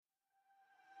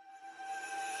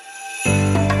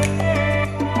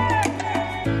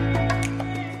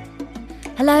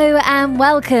Hello and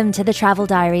welcome to the Travel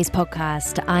Diaries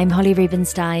podcast. I'm Holly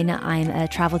Rubenstein. I'm a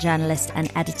travel journalist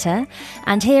and editor.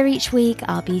 And here each week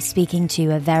I'll be speaking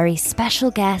to a very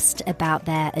special guest about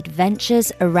their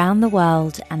adventures around the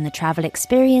world and the travel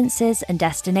experiences and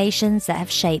destinations that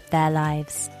have shaped their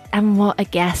lives. And what a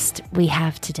guest we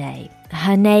have today.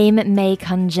 Her name may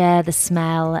conjure the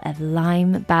smell of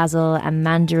lime, basil and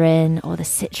mandarin, or the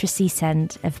citrusy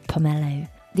scent of pomelo.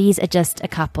 These are just a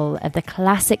couple of the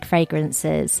classic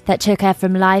fragrances that took her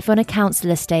from life on a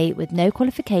council estate with no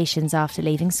qualifications after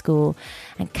leaving school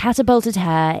and catapulted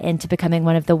her into becoming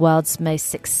one of the world's most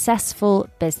successful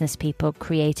business people,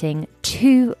 creating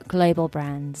 2 global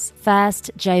brands.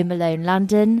 First, Jo Malone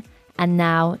London, and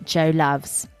now Jo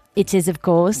Loves. It is, of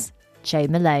course, Jo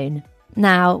Malone.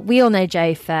 Now, we all know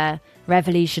Jo for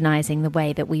revolutionising the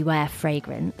way that we wear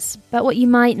fragrance. But what you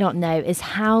might not know is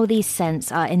how these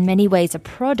scents are in many ways a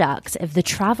product of the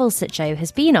travels that Jo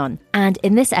has been on. And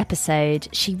in this episode,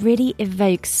 she really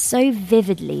evokes so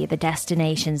vividly the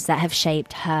destinations that have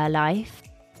shaped her life.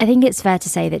 I think it's fair to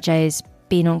say that Jo's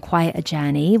been on quite a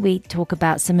journey. We talk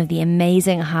about some of the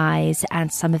amazing highs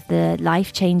and some of the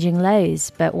life-changing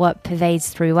lows, but what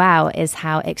pervades throughout is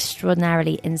how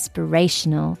extraordinarily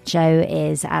inspirational Jo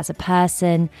is as a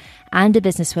person and a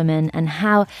businesswoman, and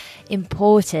how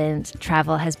important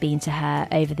travel has been to her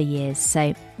over the years.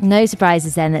 So no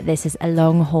surprises then that this is a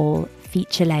long-haul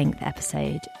feature-length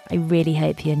episode. I really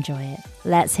hope you enjoy it.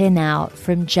 Let's hear now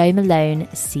from Jo Malone,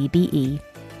 CBE.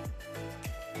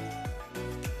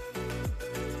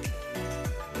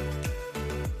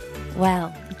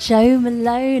 Well, Jo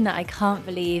Malone, I can't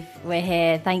believe we're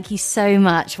here. Thank you so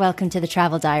much. Welcome to the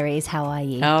Travel Diaries. How are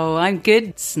you? Oh, I'm good.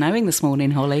 It's snowing this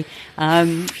morning, Holly.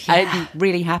 I'm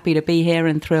really happy to be here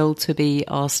and thrilled to be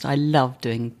asked. I love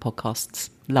doing podcasts.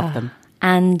 Love them.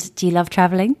 And do you love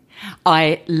traveling?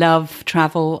 I love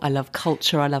travel. I love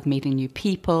culture. I love meeting new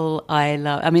people.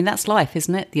 That's life,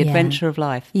 isn't it? The adventure of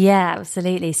life. Yeah,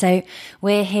 absolutely. So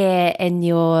we're here in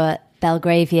your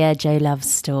Belgravia Jo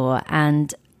Loves store,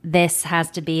 and this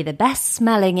has to be the best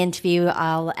smelling interview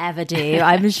I'll ever do.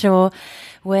 I'm sure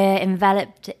we're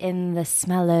enveloped in the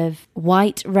smell of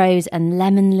white rose and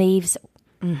lemon leaves.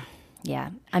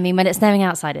 Yeah. I mean, when it's snowing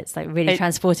outside, it's like really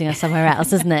transporting us somewhere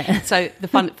else, isn't it? So the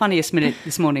funniest minute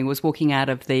this morning was walking out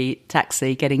of the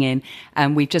taxi, getting in,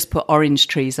 and we've just put orange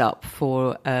trees up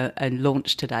for a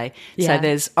launch today. Yeah. So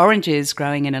there's oranges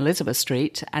growing in Elizabeth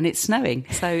Street and it's snowing.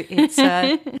 So it's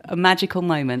a magical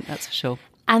moment, that's for sure.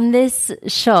 And this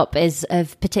shop is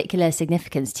of particular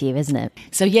significance to you, isn't it?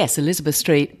 So yes, Elizabeth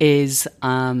Street is,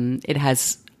 it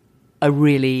has a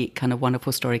really kind of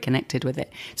wonderful story connected with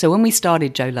it. So when we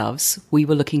started Jo Loves, we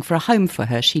were looking for a home for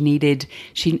her.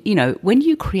 When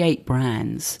you create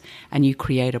brands and you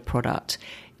create a product,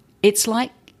 it's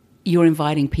like you're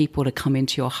inviting people to come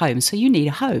into your home. So you need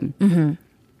a home. Mm-hmm.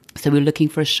 So we were looking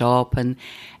for a shop, and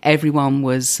everyone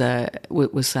was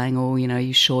saying, "Oh,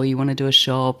 you sure you want to do a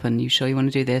shop? And you sure you want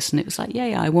to do this?" And it was like,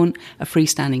 "Yeah, I want a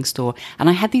freestanding store." And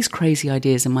I had these crazy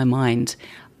ideas in my mind,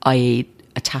 i.e.,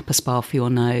 a tapas bar for your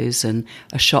nose and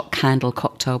a shot candle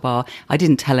cocktail bar. I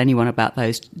didn't tell anyone about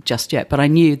those just yet, but I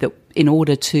knew that in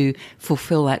order to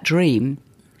fulfill that dream,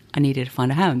 I needed to find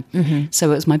a home. Mm-hmm.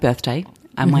 So it was my birthday,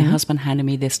 and my husband handed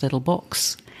me this little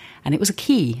box, and it was a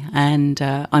key. And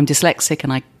I'm dyslexic,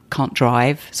 and I can't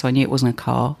drive, so I knew it wasn't a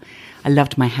car. I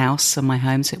loved my house and my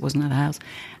home, so it wasn't a house.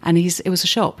 And it was a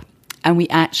shop. And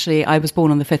I was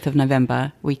born on the 5th of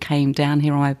November. We came down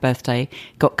here on my birthday,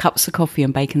 got cups of coffee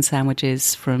and bacon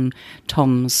sandwiches from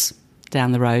Tom's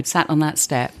down the road, sat on that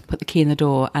step, put the key in the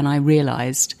door, and I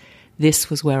realised this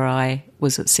was where I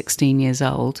was at 16 years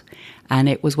old, and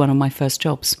it was one of my first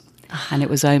jobs. And it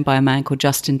was owned by a man called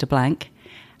Justin DeBlanc,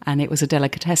 and it was a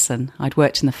delicatessen. I'd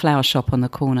worked in the flower shop on the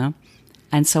corner.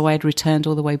 And so I had returned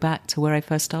all the way back to where I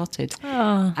first started.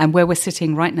 Oh. And where we're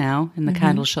sitting right now in the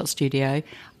Candle Shot studio,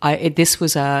 this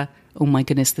was oh my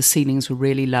goodness, the ceilings were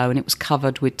really low and it was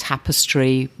covered with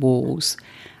tapestry walls.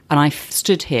 And I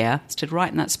stood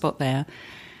right in that spot there.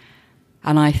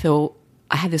 And I thought,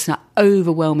 I had this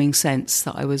overwhelming sense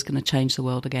that I was going to change the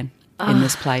world again in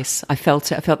this place. I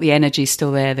felt it. I felt the energy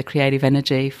still there, the creative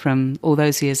energy from all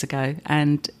those years ago.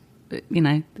 And,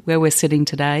 where we're sitting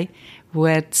today,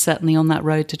 we're certainly on that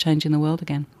road to changing the world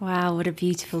again. Wow, what a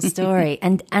beautiful story.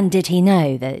 And did he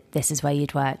know that this is where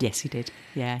you'd worked? Yes, he did.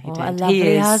 Yeah, he did. What a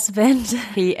lovely husband.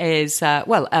 He is,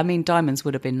 diamonds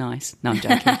would have been nice. No, I'm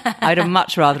joking. I'd have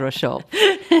much rather a shop.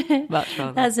 Much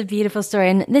rather. That's a beautiful story.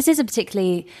 And this is a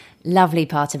particularly lovely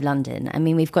part of London. I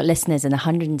mean, we've got listeners in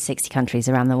 160 countries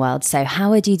around the world. So how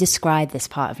would you describe this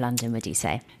part of London, would you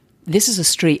say? this is a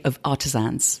street of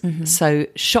artisans. So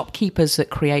shopkeepers that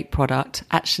create product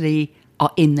actually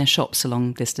are in their shops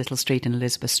along this little street in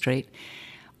Elizabeth Street.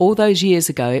 All those years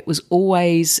ago, it was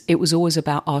always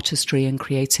about artistry and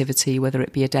creativity, whether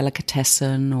it be a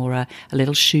delicatessen or a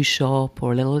little shoe shop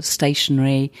or a little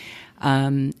stationery.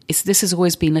 This has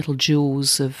always been little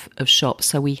jewels of shops.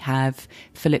 So we have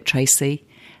Philip Tracy,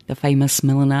 the famous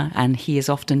milliner, and he is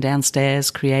often downstairs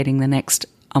creating the next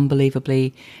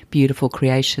unbelievably beautiful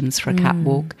creations for a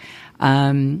catwalk.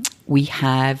 We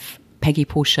have Peggy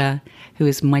Portia, who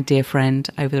is my dear friend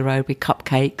over the road with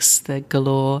cupcakes, the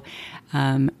galore.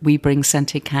 We bring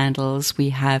scented candles. We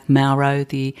have Mauro,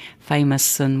 the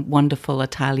famous and wonderful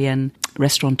Italian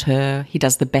restaurateur. He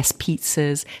does the best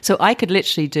pizzas. So I could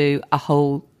literally do a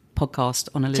whole podcast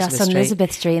on Elizabeth Street. Just on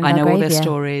Elizabeth Street in I know all their Belgravia.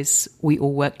 stories. We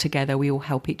all work together. We all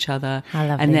help each other. How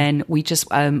lovely. And then we just,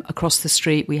 across the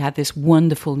street, we have this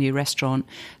wonderful new restaurant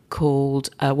called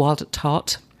Wild at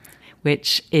Tart,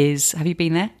 which is, have you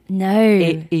been there?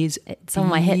 No. It's on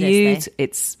my hit list,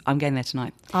 though. I'm going there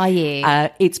tonight. Are you?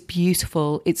 It's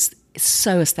beautiful. It's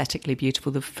so aesthetically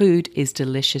beautiful. The food is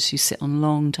delicious. You sit on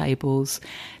long tables.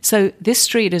 So this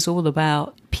street is all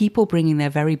about people bringing their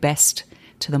very best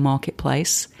to the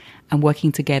marketplace and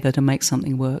working together to make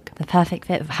something work. The perfect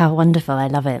fit. How wonderful. I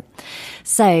love it.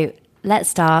 So let's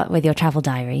start with your travel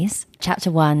diaries. Chapter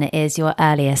 1 is your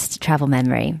earliest travel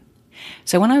memory.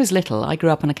 So when I was little, I grew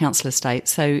up on a council estate,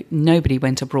 so nobody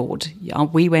went abroad.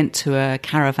 We went to a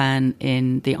caravan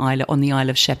on the Isle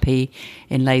of Sheppey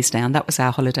in Laysdown. That was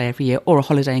our holiday every year, or a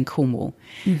holiday in Cornwall.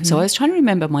 So I was trying to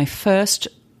remember my first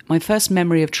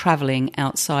memory of travelling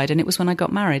outside, and it was when I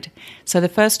got married. So the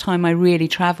first time I really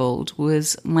travelled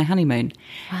was my honeymoon.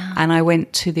 Wow. And I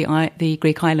went to the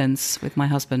Greek islands with my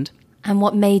husband. And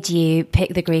what made you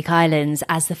pick the Greek islands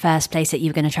as the first place that you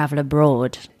were going to travel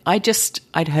abroad? I'd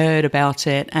heard about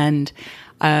it, and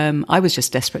I was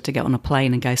just desperate to get on a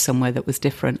plane and go somewhere that was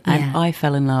different. And I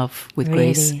fell in love with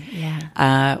Greece.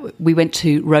 Yeah. We went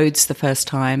to Rhodes the first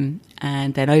time,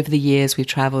 and then over the years we've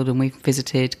travelled and we've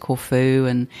visited Corfu,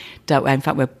 and in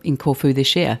fact we're in Corfu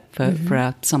this year for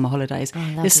our summer holidays.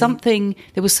 Oh, There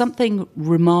was something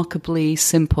remarkably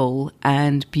simple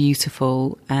and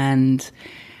beautiful, and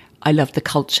I loved the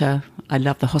culture. I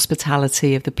loved the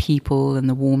hospitality of the people and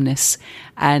the warmness.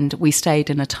 And we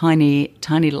stayed in a tiny,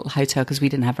 tiny little hotel because we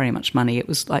didn't have very much money. It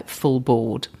was like full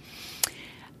board.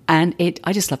 And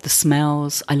I just loved the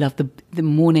smells. I loved the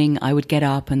morning I would get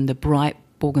up and the bright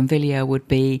bougainvillea would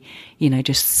be,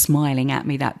 just smiling at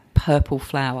me, that purple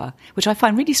flower, which I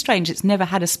find really strange. It's never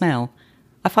had a smell.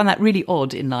 I find that really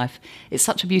odd in life. It's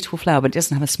such a beautiful flower, but it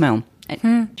doesn't have a smell.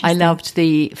 I loved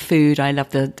the food. I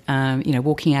loved the,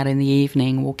 walking out in the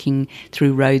evening, walking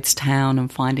through Rhodes town and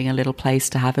finding a little place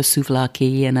to have a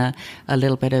souvlaki and a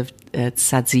little bit of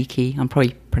tzatziki. I'm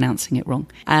probably pronouncing it wrong.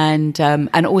 And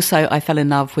also I fell in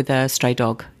love with a stray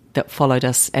dog that followed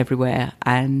us everywhere.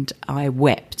 And I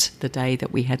wept the day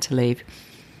that we had to leave.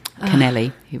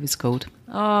 Kennelly, he was called.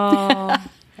 Oh.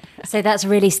 So that's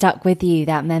really stuck with you,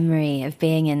 that memory of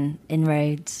being in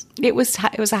Rhodes. It was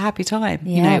a happy time.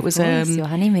 Yeah, it was your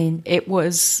honeymoon. It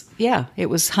was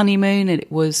honeymoon, and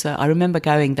it was. I remember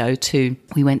going though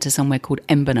we went to somewhere called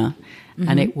Embona,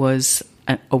 and it was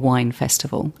a wine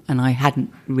festival, and I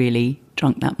hadn't really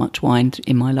drunk that much wine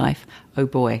in my life. Oh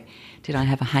boy, did I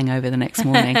have a hangover the next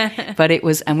morning. But it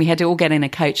was, and we had to all get in a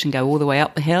coach and go all the way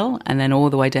up the hill and then all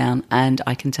the way down. And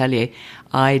I can tell you,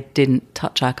 I didn't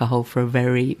touch alcohol for a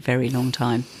very, very long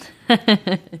time.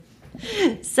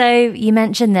 So you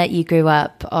mentioned that you grew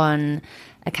up on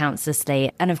a council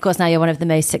estate. And of course, now you're one of the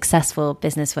most successful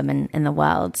businesswomen in the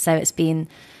world. So it's been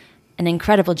an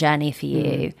incredible journey for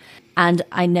you. And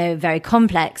I know very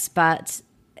complex, but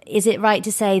is it right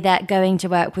to say that going to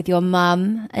work with your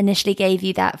mum initially gave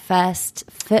you that first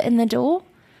foot in the door?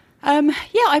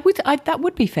 I would. That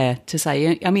would be fair to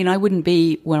say. I mean, I wouldn't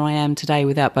be where I am today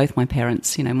without both my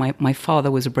parents. My father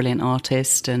was a brilliant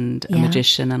artist and a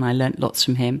magician, and I learnt lots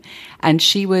from him. And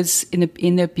she was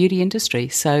in the beauty industry,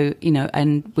 so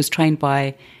and was trained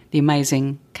by the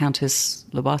amazing Countess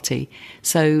Lobati.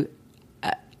 So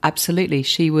absolutely,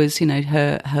 she was.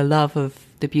 Her love of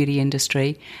the beauty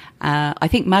industry. I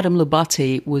think Madame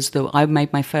Lobati I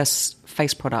made my first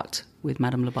face product with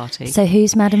Madame Lobati. So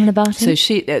who's Madame Lobati? So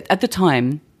she, at the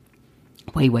time,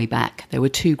 way back, there were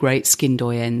two great skin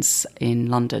doyens in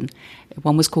London.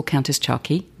 One was called Countess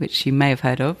Charkey, which you may have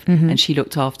heard of, and she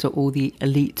looked after all the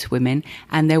elite women.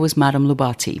 And there was Madame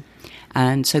Lubati.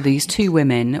 And so these two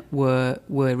women were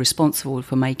responsible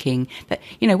for making that.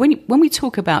 You know, when we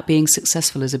talk about being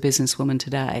successful as a businesswoman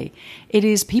today, it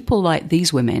is people like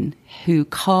these women who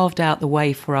carved out the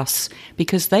way for us,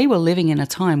 because they were living in a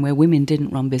time where women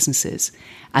didn't run businesses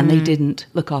and they didn't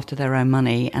look after their own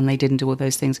money and they didn't do all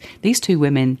those things. These two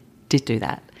women did do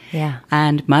that. Yeah.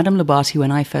 And Madame Lubati,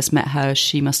 when I first met her,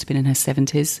 she must have been in her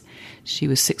 70s. She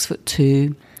was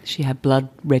 6'2". She had blood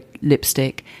red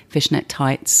lipstick, fishnet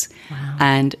tights,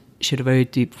 and she had a very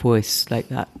deep voice like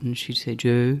that. And she'd say,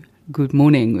 "Joe, good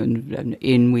morning." And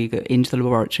in we go into the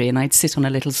laboratory, and I'd sit on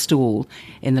a little stool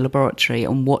in the laboratory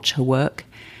and watch her work.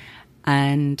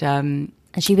 And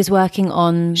she was working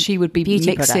on she would be beauty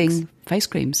mixing products. Face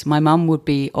creams. My mum would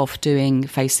be off doing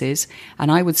faces,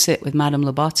 and I would sit with Madame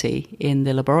Lubati in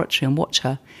the laboratory and watch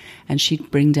her. And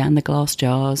she'd bring down the glass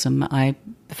jars, and the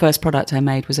first product I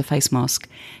made was a face mask,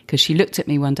 because she looked at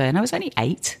me one day, and I was only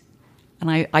 8, and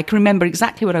I can remember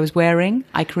exactly what I was wearing.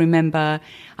 I can remember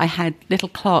I had little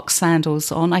Clark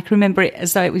sandals on. I can remember it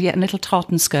as though it was yet a little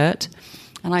tartan skirt.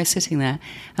 And I was sitting there,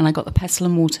 and I got the pestle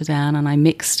and water down, and I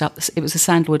mixed up. It was a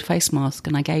sandalwood face mask,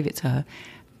 and I gave it to her.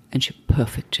 And she,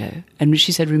 "Perfect, Joe." And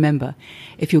she said, "Remember,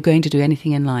 if you're going to do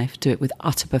anything in life, do it with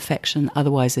utter perfection.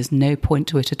 Otherwise, there's no point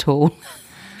to it at all."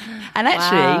 And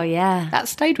actually, that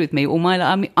stayed with me all my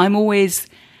life. I always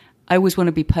want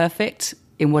to be perfect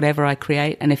in whatever I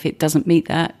create. And if it doesn't meet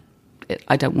that,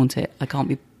 I don't want it. I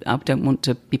don't want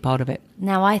to be part of it.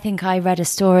 Now, I think I read a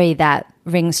story that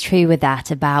rings true with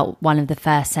that about one of the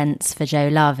first scents for Jo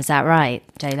Love. Is that right?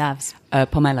 Jo Love's?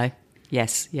 Pomelo.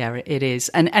 Yes, yeah, it is.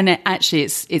 And actually,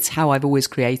 it's how I've always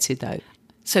created, though.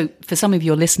 So for some of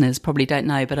your listeners probably don't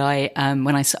know, but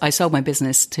when I sold my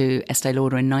business to Estee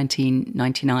Lauder in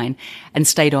 1999 and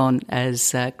stayed on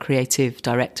as creative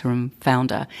director and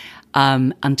founder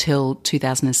until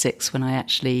 2006, when I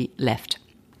actually left.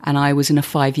 And I was in a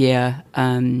 5-year,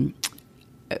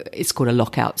 it's called a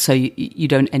lockout. So you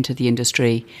don't enter the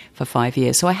industry for 5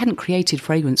 years. So I hadn't created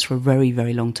fragrance for a very,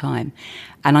 very long time.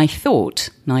 And I thought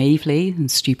naively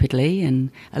and stupidly and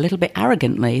a little bit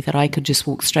arrogantly that I could just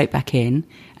walk straight back in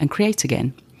and create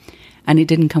again. And it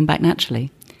didn't come back naturally.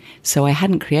 So I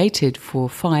hadn't created for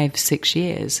 5-6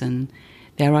 years. And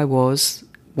there I was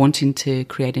wanting to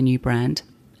create a new brand.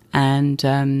 And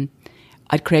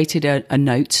I'd created a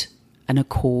note and a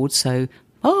chord. So,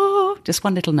 just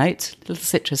one little note, little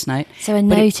citrus note. So a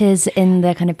note is, in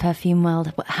the kind of perfume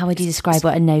world, how would you describe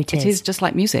what a note is? It is just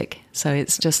like music. So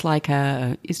it's just like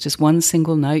it's just one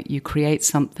single note. You create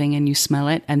something and you smell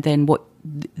it. And then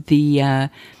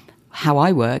how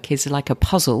I work is like a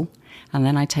puzzle. And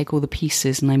then I take all the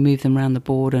pieces and I move them around the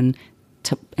board and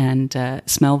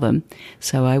smell them.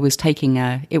 So I was taking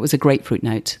it was a grapefruit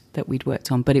note that we'd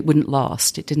worked on, but it wouldn't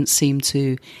last. It didn't seem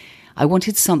to. I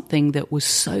wanted something that was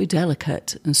so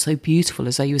delicate and so beautiful,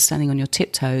 as though you were standing on your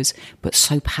tiptoes, but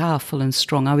so powerful and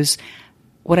strong.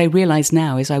 What I realise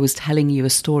now is I was telling you a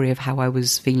story of how I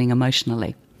was feeling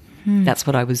emotionally. That's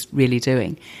what I was really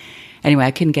doing. Anyway,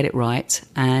 I couldn't get it right,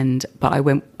 but I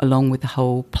went along with the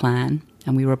whole plan,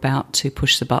 and we were about to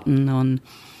push the button on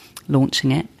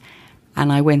launching it.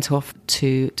 And I went off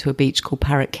to a beach called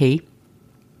Parrot Key,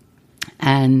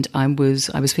 and I was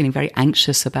feeling very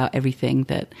anxious about everything,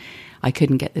 that I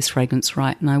couldn't get this fragrance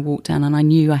right. And I walked down and I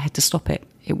knew I had to stop it.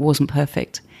 It wasn't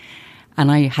perfect.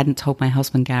 And I hadn't told my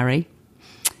husband, Gary.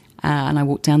 And I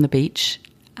walked down the beach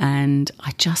and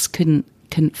I just couldn't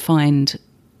find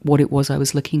what it was I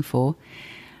was looking for.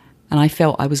 And I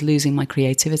felt I was losing my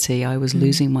creativity. I was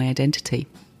losing my identity.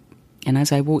 And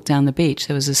as I walked down the beach,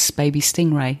 there was this baby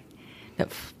stingray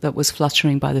that was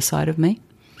fluttering by the side of me.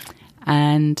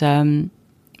 And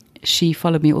she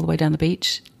followed me all the way down the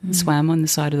beach and swam on the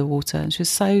side of the water. And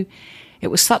it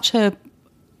was such a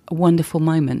wonderful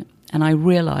moment. And I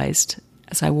realised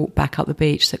as I walked back up the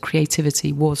beach that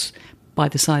creativity was by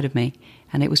the side of me,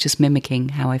 and it was just mimicking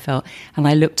how I felt. And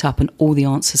I looked up and all the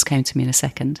answers came to me in a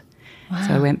second. Wow.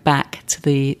 So I went back to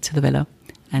the villa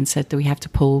and said that we have to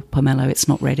pull Pomelo, it's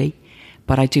not ready,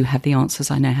 but I do have the answers,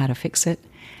 I know how to fix it.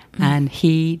 And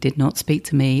he did not speak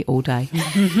to me all day.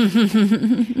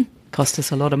 Cost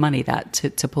us a lot of money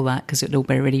to pull that, because it had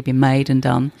already been made and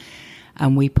done.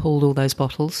 And we pulled all those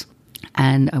bottles,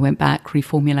 and I went back,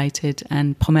 reformulated,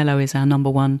 and Pomelo is our number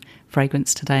one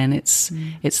fragrance today, and it's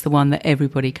the one that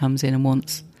everybody comes in and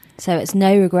wants. So it's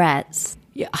no regrets.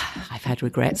 Yeah, I've had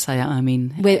regrets. I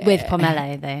mean, with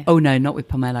Pomelo though. Oh no, not with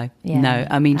Pomelo. Yeah, no,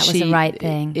 I mean that was the right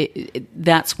thing.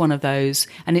 That's one of those,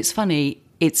 and it's funny.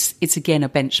 It's again a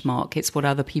benchmark. It's what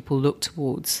other people look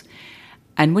towards,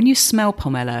 And when you smell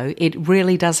pomelo, it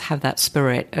really does have that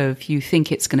spirit of you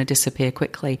think it's going to disappear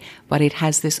quickly, but it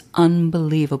has this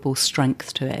unbelievable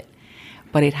strength to it.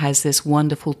 But it has this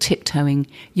wonderful tiptoeing.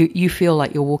 You feel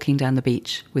like you're walking down the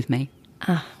beach with me.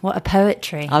 Ah, what a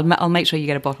poetry. I'll make sure you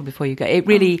get a bottle before you go. It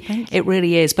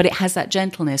really is. But it has that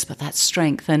gentleness, but that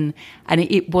strength. And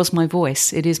it was my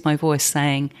voice. It is my voice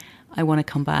saying, I want to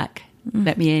come back.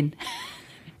 Let me in.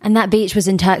 And that beach was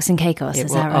in Turks and Caicos,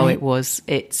 is that right? Oh, it was.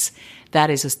 That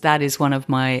is one of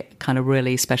my kind of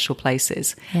really special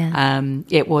places. Yeah.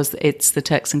 It's the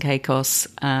Turks and Caicos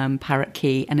Parrot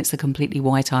Key, and it's a completely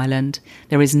white island.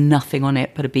 There is nothing on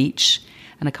it but a beach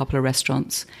and a couple of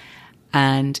restaurants.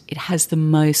 And it has the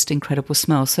most incredible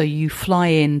smell. So you fly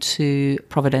into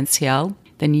Providencial,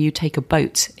 then you take a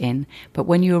boat in. But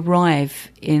when you arrive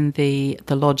in the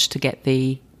lodge to get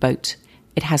the boat,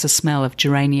 it has a smell of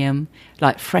geranium,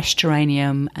 like fresh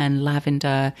geranium and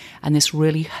lavender, and this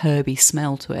really herby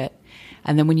smell to it.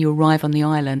 And then when you arrive on the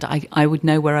island, I would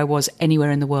know where I was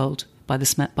anywhere in the world by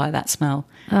that smell.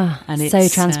 Oh, and it's so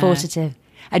transportative.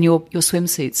 And your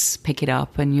swimsuits pick it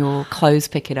up, and your clothes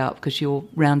pick it up because you're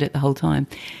round it the whole time.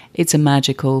 It's a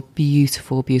magical,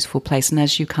 beautiful, beautiful place. And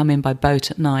as you come in by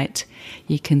boat at night,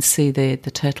 you can see the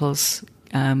turtles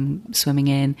swimming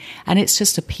in, and it's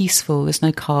just a peaceful. There's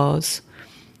no cars.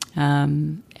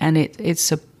 And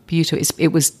it's a beautiful.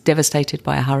 It was devastated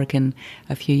by a hurricane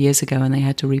a few years ago, and they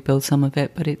had to rebuild some of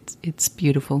it. But it's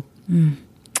beautiful.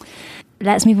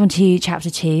 Let's move on to chapter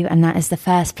 2, and that is the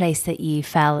first place that you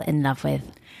fell in love with.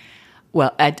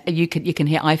 Well, you can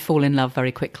hear I fall in love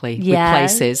very quickly with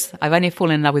places. I've only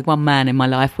fallen in love with one man in my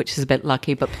life, which is a bit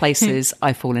lucky. But places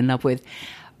I fall in love with.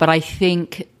 But I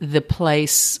think the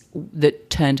place that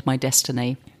turned my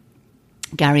destiny.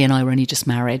 Gary and I were only just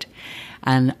married.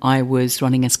 And I was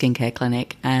running a skincare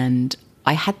clinic, and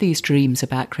I had these dreams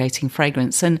about creating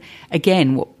fragrance. And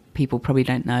again, what people probably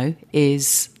don't know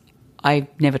is I've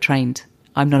never trained.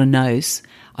 I'm not a nose.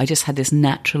 I just had this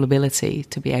natural ability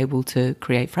to be able to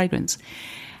create fragrance.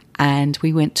 And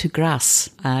we went to Grasse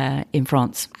in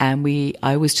France, and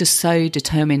I was just so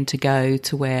determined to go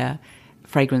to where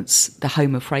fragrance, the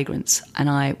home of fragrance,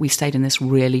 and we stayed in this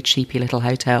really cheapy little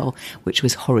hotel, which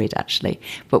was horrid actually,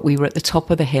 but we were at the top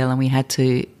of the hill, and we had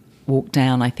to walk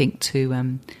down, I think,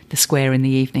 to the square in the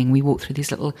evening. We walked through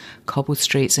these little cobbled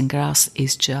streets, and Grasse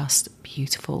is just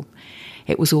beautiful.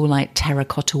 It was all like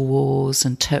terracotta walls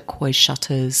and turquoise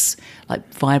shutters,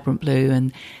 like vibrant blue,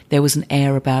 and there was an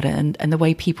air about it, and the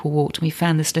way people walked. We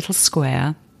found this little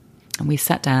square, and we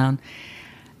sat down,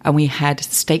 and we had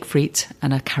steak frites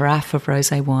and a carafe of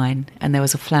rosé wine, and there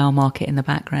was a flower market in the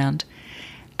background.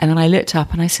 And then I looked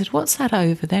up and I said, "What's that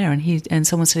over there?" And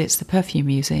someone said, "It's the perfume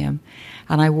museum."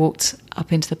 And I walked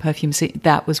up into the perfume museum.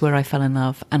 That was where I fell in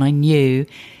love, and I knew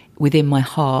within my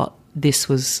heart this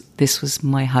was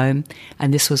my home,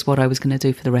 and this was what I was going to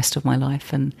do for the rest of my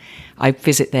life. And I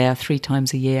visit there 3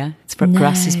 times a year.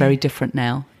 Grasse is very different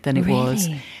now than it was.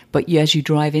 But as you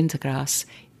drive into Grasse,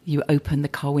 you open the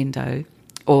car window.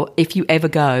 Or if you ever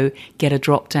go, get a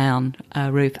drop-down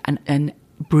roof and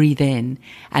breathe in.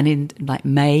 And in like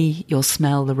May, you'll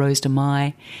smell the Rose de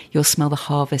Mai. You'll smell the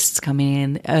harvests coming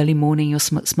in. Early morning, you'll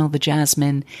smell the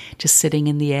jasmine just sitting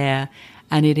in the air.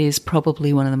 And it is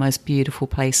probably one of the most beautiful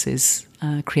places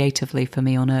creatively for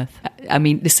me on earth. I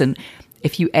mean, listen,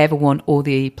 if you ever want all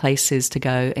the places to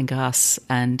go in Grasse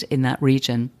and in that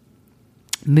region,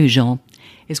 Mougins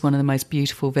is one of the most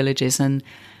beautiful villages. And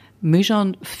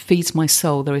Mougins feeds my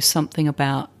soul. There is something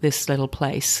about this little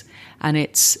place, and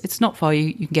it's not far.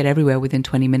 You can get everywhere within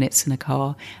 20 minutes in a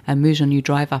car. And Mougins, you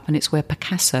drive up, and it's where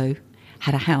Picasso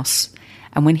had a house.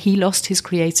 And when he lost his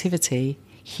creativity,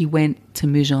 he went to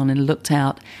Mougins and looked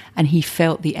out, and he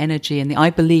felt the energy. And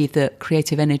I believe that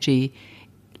creative energy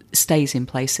stays in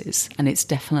places, and it's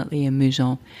definitely in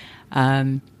Mougins.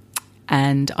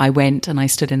 And I went, and I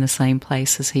stood in the same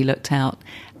place as he looked out,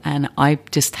 and I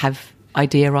just have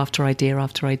idea after idea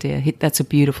after idea. That's a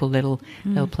beautiful little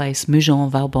place.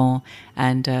 Mougins, Valbonne,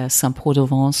 and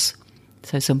Saint-Port-de-Vence.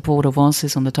 So Saint-Port-de-Vence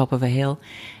is on the top of a hill,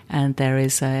 and there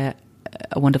is a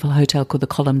wonderful hotel called the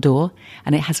Colombe d'Or,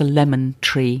 and it has a lemon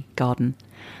tree garden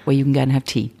where you can go and have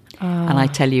tea. Oh. And I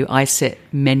tell you, I sit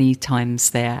many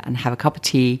times there and have a cup of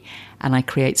tea, and I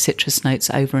create citrus notes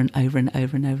over and over and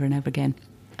over and over and over again.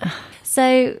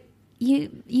 So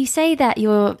you say that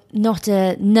you're not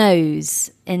a nose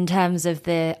in terms of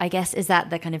I guess, is that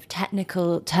the kind of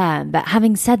technical term? But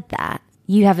having said that,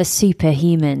 you have a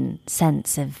superhuman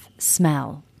sense of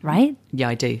smell, right? Yeah,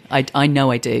 I do. I know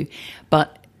I do.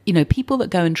 But, people that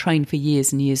go and train for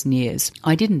years and years and years,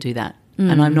 I didn't do that.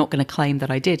 And I'm not going to claim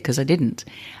that I did, because I didn't.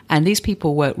 And these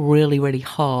people work really, really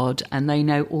hard, and they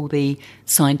know all the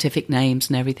scientific names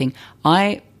and everything.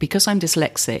 Because I'm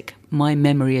dyslexic, my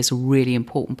memory is a really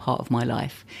important part of my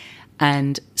life.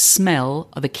 And smell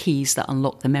are the keys that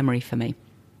unlock the memory for me.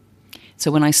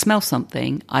 So when I smell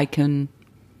something, I can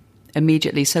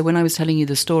immediately... So when I was telling you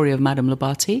the story of Madame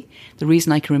Labati, the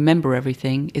reason I can remember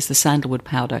everything is the sandalwood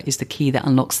powder is the key that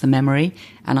unlocks the memory.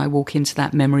 And I walk into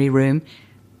that memory room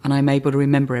and I'm able to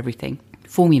remember everything.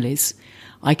 Formulas,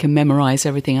 I can memorize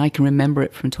everything. I can remember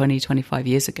it from 20, 25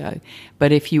 years ago.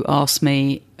 But if you ask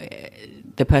me,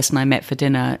 the person I met for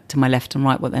dinner to my left and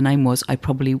right, what their name was, I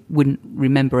probably wouldn't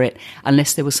remember it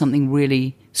unless there was something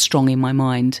really strong in my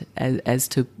mind as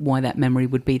to why that memory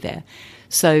would be there.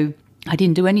 So I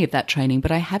didn't do any of that training,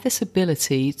 but I have this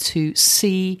ability to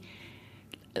see,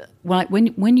 like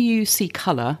when you see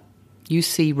colour, you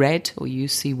see red or you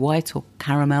see white or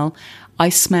caramel. I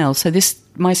smell. So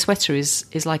my sweater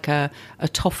is like a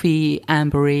toffee,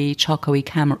 ambery, charcoaly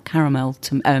caramel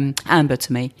amber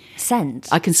to me. Scent.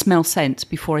 I can smell scent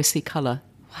before I see colour.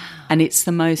 Wow. And it's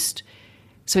the most.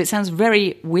 So it sounds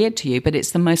very weird to you, but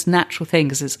it's the most natural thing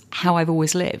because it's how I've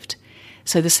always lived.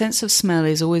 So the sense of smell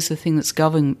is always the thing that's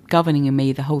governing in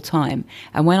me the whole time.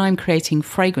 And when I'm creating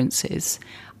fragrances,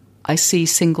 I see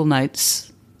single notes.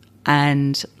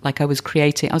 And like I was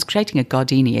creating a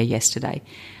gardenia yesterday,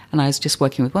 and I was just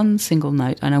working with one single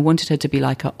note, and I wanted her to be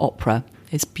like an opera.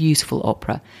 It's beautiful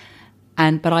opera.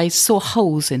 But I saw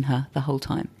holes in her the whole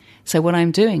time. So what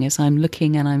I'm doing is I'm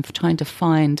looking and I'm trying to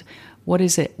find what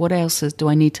is it, what else do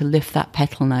I need to lift that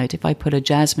petal note? If I put a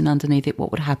jasmine underneath it,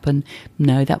 what would happen?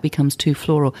 No, that becomes too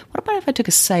floral. What about if I took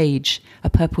a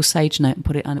purple sage note and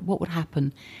put it on it? What would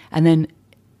happen? And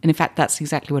in fact, that's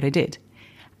exactly what I did.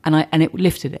 And it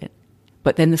lifted it.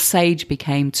 But then the sage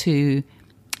became too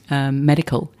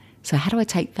medical. So how do I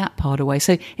take that part away?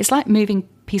 So it's like moving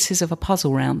pieces of a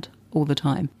puzzle around all the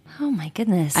time. Oh, my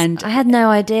goodness. And I had no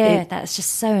idea. That's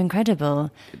just so incredible.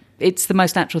 It's the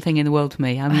most natural thing in the world for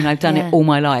me. I mean, I've done it all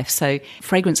my life. So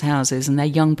fragrance houses and their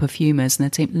young perfumers and their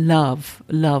team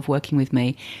love working with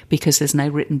me because there's no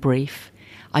written brief.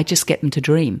 I just get them to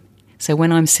dream. So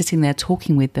when I'm sitting there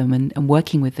talking with them and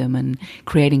working with them and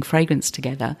creating fragrance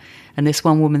together, and this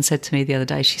one woman said to me the other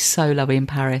day, she's so lovely in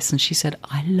Paris, and she said,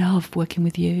 I love working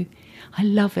with you. I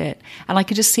love it. And I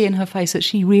could just see in her face that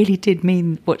she really did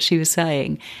mean what she was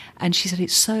saying. And she said,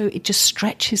 it just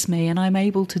stretches me, and I'm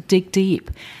able to dig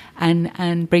deep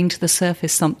and bring to the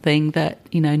surface something that,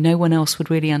 no one else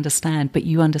would really understand, but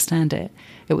you understand it.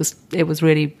 It was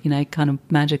really, kind of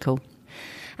magical.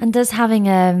 And does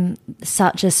having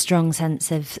such a strong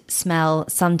sense of smell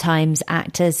sometimes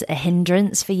act as a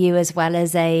hindrance for you as well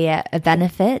as a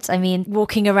benefit? I mean,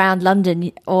 walking around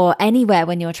London or anywhere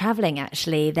when you're travelling,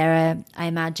 actually, there are, I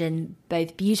imagine,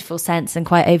 both beautiful scents and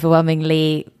quite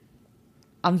overwhelmingly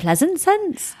unpleasant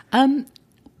scents. I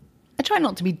try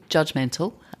not to be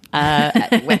judgmental.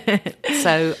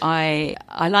 So I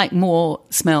like more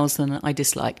smells than I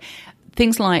dislike.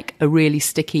 Things like a really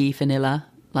sticky vanilla,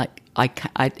 like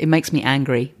it makes me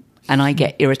angry, and I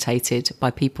get irritated by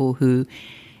people who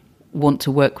want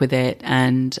to work with it,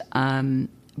 and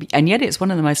yet it's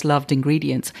one of the most loved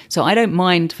ingredients. So I don't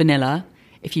mind vanilla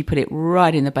if you put it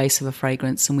right in the base of a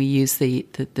fragrance, and we use the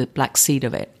black seed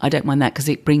of it. I don't mind that because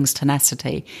it brings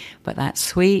tenacity. But that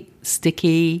sweet,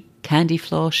 sticky, candy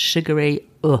floss, sugary,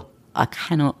 I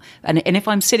cannot. And if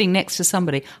I'm sitting next to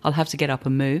somebody, I'll have to get up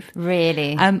and move.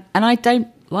 Really? And I don't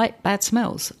like bad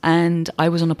smells. And I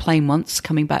was on a plane once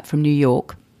coming back from New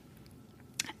York,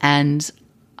 and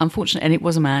unfortunately, and it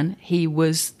was a man. He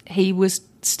was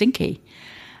stinky,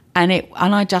 and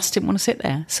I just didn't want to sit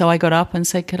there. So I got up and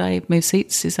said, "Could I move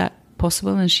seats? Is that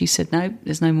possible?" And she said, "No,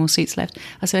 there's no more seats left."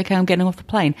 I said, "Okay, I'm getting off the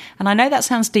plane." And I know that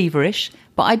sounds diva-ish,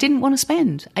 but I didn't want to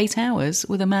spend 8 hours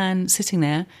with a man sitting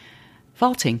there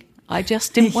farting. I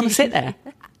just didn't want to sit there.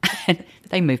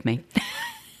 They moved me.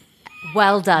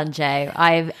 Well done, Jo.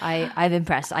 I'm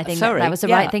impressed. I think that was the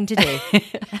right thing to do.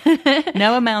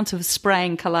 No amount of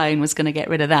spraying cologne was going to get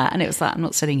rid of that. And it was like, I'm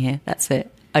not sitting here. That's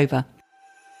it. Over.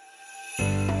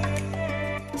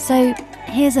 So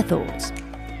here's a thought.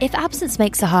 If absence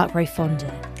makes the heart grow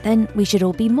fonder, then we should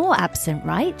all be more absent,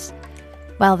 right?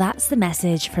 Well, that's the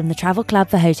message from the Travel Club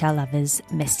for Hotel Lovers,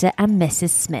 Mr. and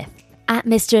Mrs. Smith. At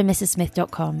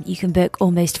mrandmrssmith.com, you can book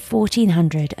almost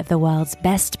 1,400 of the world's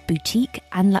best boutique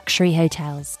and luxury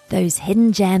hotels, those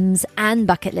hidden gems and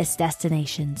bucket list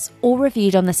destinations, all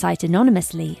reviewed on the site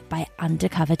anonymously by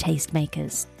undercover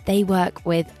tastemakers. They work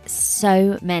with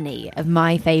so many of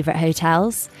my favourite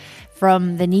hotels,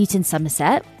 From the Newton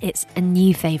Somerset, it's a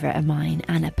new favourite of mine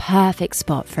and a perfect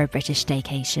spot for a British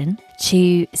staycation,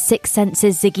 to Six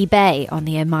Senses Ziggy Bay on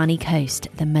the Omani coast,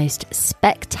 the most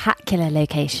spectacular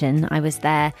location. I was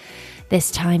there this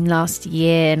time last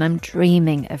year and I'm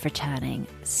dreaming of returning.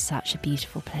 Such a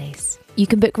beautiful place. You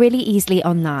can book really easily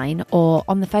online or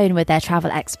on the phone with their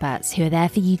travel experts who are there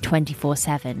for you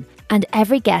 24/7. And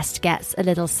every guest gets a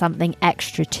little something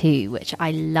extra too, which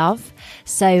I love.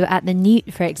 So at the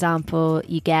Newt, for example,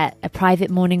 you get a private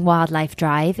morning wildlife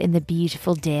drive in the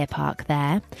beautiful deer park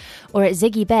there. Or at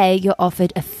Ziggy Bay, you're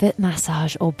offered a foot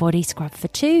massage or body scrub for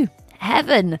two.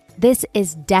 Heaven! This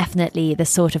is definitely the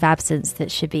sort of absence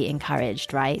that should be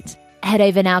encouraged, right? Head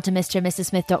over now to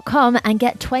mrandmrssmith.com and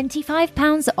get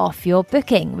 £25 off your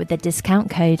booking with the discount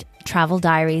code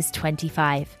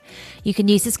TravelDiaries25. You can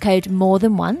use this code more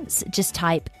than once. Just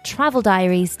type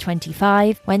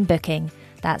TravelDiaries25 when booking.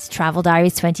 That's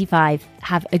TravelDiaries25.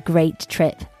 Have a great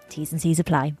trip. T's and C's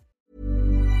apply.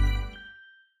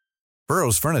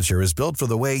 Burrow's furniture is built for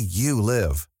the way you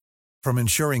live. From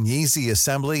ensuring easy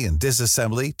assembly and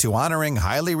disassembly to honoring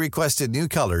highly requested new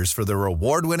colors for their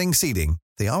award-winning seating,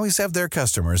 they always have their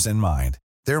customers in mind.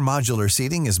 Their modular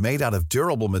seating is made out of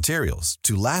durable materials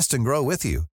to last and grow with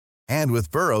you. And with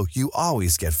Burrow, you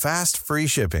always get fast, free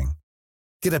shipping.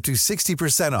 Get up to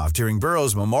 60% off during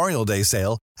Burrow's Memorial Day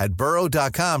sale at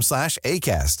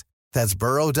burrow.com/ACAST. That's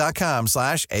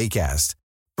burrow.com/ACAST.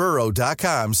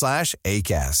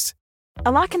 burrow.com/ACAST.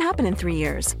 A lot can happen in 3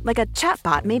 years, like a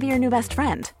chatbot may be your new best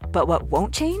friend. But what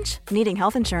won't change? Needing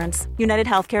health insurance. United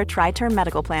Healthcare Tri-Term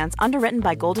Medical Plans, underwritten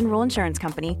by Golden Rule Insurance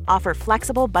Company, offer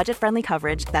flexible, budget-friendly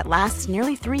coverage that lasts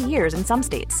nearly 3 years in some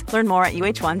states. Learn more at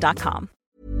uh1.com.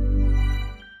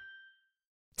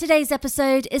 Today's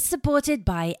episode is supported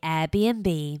by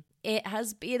Airbnb. It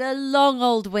has been a long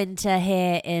old winter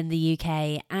here in the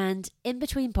UK, and in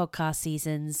between podcast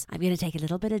seasons, I'm going to take a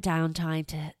little bit of downtime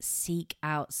to seek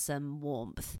out some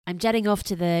warmth. I'm jetting off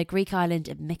to the Greek island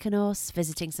of Mykonos,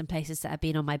 visiting some places that have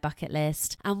been on my bucket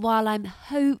list, and while I'm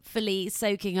hopefully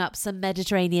soaking up some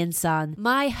Mediterranean sun,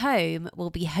 my home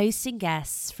will be hosting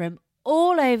guests from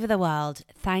all over the world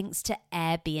thanks to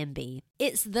Airbnb.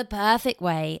 It's the perfect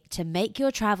way to make your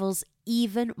travels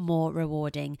even more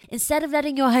rewarding. Instead of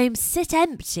letting your home sit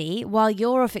empty while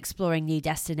you're off exploring new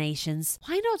destinations,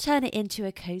 why not turn it into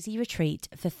a cozy retreat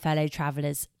for fellow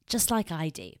travelers just like I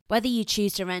do? Whether you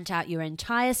choose to rent out your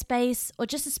entire space or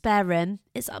just a spare room,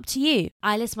 it's up to you.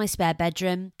 I list my spare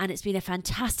bedroom, and it's been a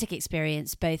fantastic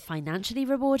experience, both financially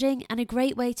rewarding and a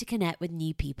great way to connect with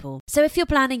new people. So if you're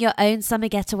planning your own summer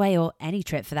getaway, or any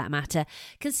trip for that matter,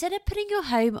 consider putting your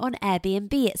home on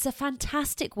Airbnb. It's a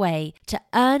fantastic way to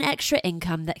earn extra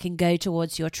income that can go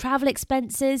towards your travel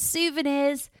expenses,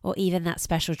 souvenirs, or even that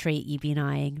special treat you've been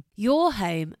eyeing. Your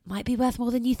home might be worth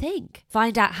more than you think.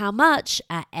 Find out how much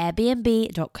at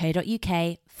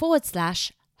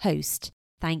airbnb.co.uk/host.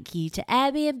 Thank you to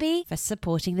Airbnb for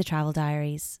supporting the Travel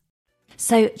Diaries.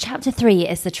 So chapter 3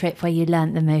 is the trip where you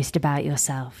learnt the most about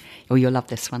yourself. Oh, you'll love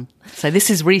this one. So this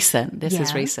is recent.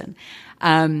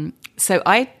 So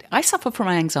I suffer from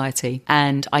anxiety,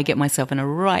 and I get myself in a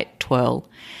right twirl.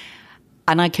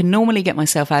 And I can normally get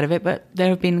myself out of it, but there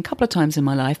have been a couple of times in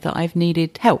my life that I've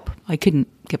needed help. I couldn't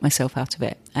get myself out of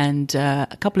it. And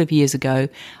a couple of years ago,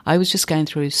 I was just going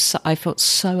through, I felt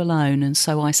so alone and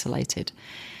so isolated.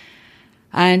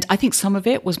 And I think some of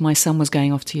it was my son was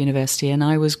going off to university and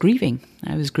I was grieving.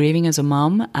 I was grieving as a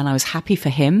mum, and I was happy for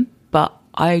him, but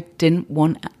I didn't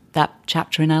want that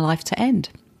chapter in our life to end.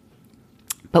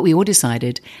 But we all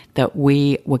decided that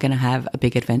we were going to have a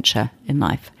big adventure in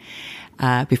life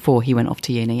before he went off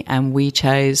to uni. And we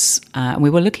chose, we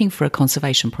were looking for a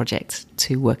conservation project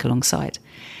to work alongside.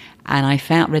 And I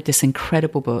read this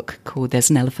incredible book called There's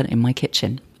an Elephant in My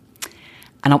Kitchen.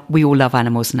 And we all love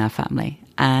animals in our family.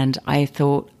 And I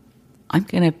thought, I'm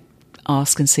going to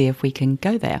ask and see if we can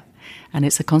go there. And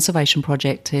it's a conservation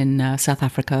project in South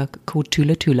Africa called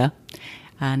Tula Tula,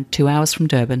 and 2 hours from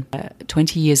Durban.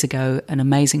 20 years ago, an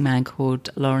amazing man called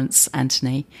Lawrence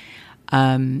Anthony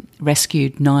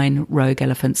rescued 9 rogue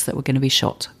elephants that were going to be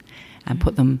shot,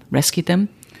 and rescued them.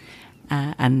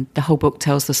 And the whole book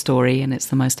tells the story, and it's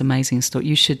the most amazing story.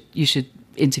 You should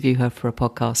interview her for a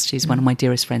podcast. She's one of my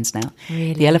dearest friends now.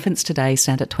 Really? The elephants today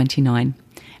stand at 29,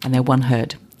 and they're one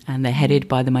herd, and they're headed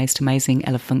by the most amazing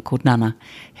elephant called Nana,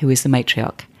 who is the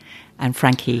matriarch, and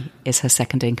Frankie is her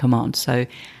second in command. So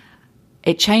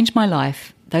it changed my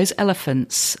life. Those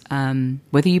elephants,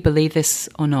 whether you believe this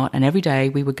or not, and every day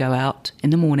we would go out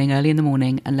in the morning, early in the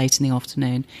morning and late in the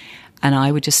afternoon, and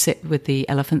I would just sit with the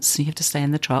elephants. You have to stay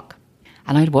in the truck,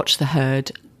 and I'd watch the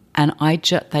herd And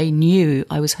they knew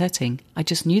I was hurting. I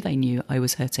just knew they knew I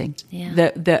was hurting.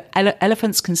 Yeah. The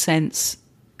elephants can sense,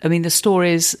 I mean, the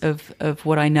stories of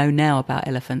what I know now about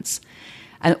elephants.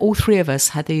 And all three of us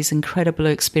had these incredible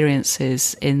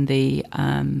experiences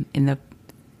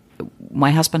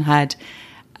my husband had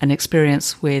an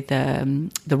experience with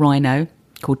the rhino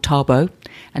called Tabo.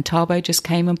 And Tabo just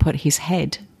came and put his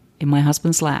head in my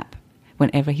husband's lap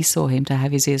whenever he saw him to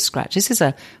have his ears scratched. This is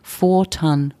a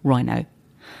 4-ton rhino.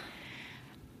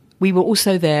 We were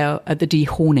also there at the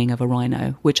dehorning of a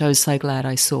rhino, which I was so glad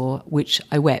I saw, which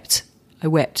I wept. I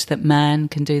wept that man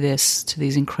can do this to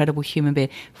these incredible human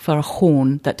beings for a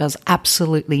horn that does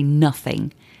absolutely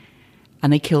nothing.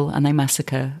 And they kill and they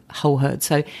massacre whole herds.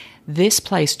 So this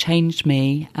place changed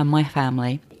me and my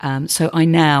family. So I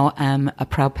now am a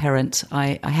proud parent.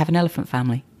 I have an elephant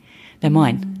family. They're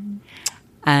mine.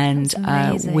 And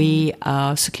we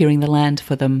are securing the land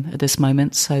for them at this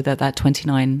moment so that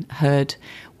 29 herd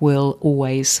will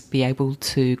always be able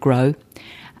to grow.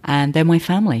 And they're my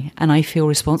family, and I feel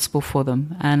responsible for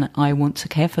them, and I want to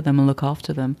care for them and look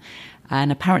after them.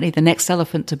 And apparently the next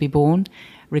elephant to be born,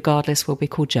 regardless, will be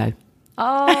called Joe.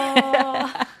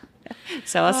 Oh.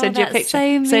 So I'll send you a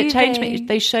picture. So it changed me.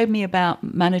 They showed me about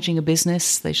managing a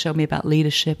business. They showed me about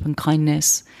leadership and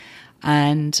kindness.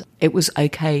 And it was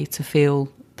okay to feel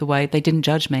the way. They didn't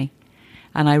judge me.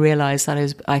 And I realised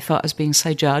that I thought I was being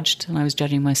so judged, and I was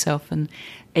judging myself. And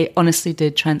it honestly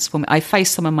did transform me. I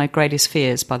faced some of my greatest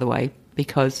fears, by the way,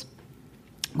 because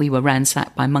we were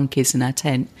ransacked by monkeys in our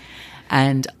tent,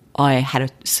 and I had a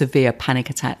severe panic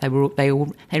attack. They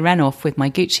ran off with my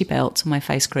Gucci belt and my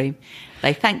face cream.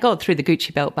 They, thank God, threw the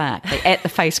Gucci belt back. They ate the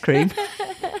face cream.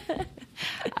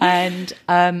 And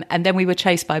then we were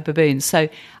chased by baboons. So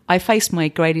I faced my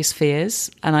greatest fears,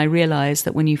 and I realised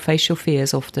that when you face your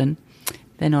fears often,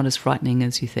 they're not as frightening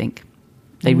as you think.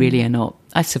 They really are not.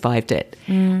 I survived it,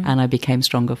 and I became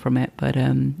stronger from it. But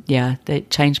they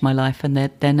changed my life, and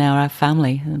they're now our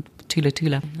family. Tula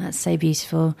Tula. That's so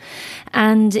beautiful.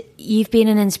 And you've been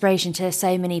an inspiration to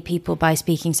so many people by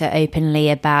speaking so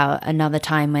openly about another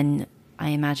time when I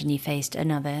imagine you faced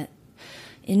another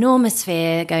enormous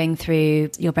fear going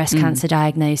through your breast cancer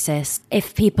diagnosis.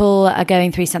 If people are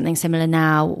going through something similar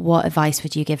now, what advice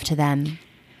would you give to them?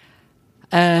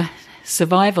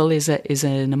 Survival is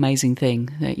an amazing thing.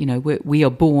 You know, we are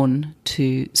born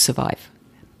to survive.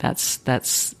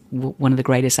 That's one of the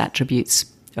greatest attributes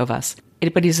of us.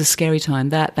 But it's a scary time.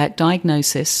 That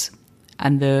diagnosis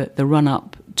and the run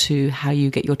up to how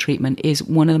you get your treatment is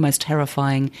one of the most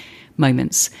terrifying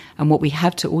moments. And what we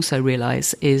have to also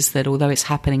realise is that although it's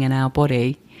happening in our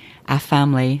body, our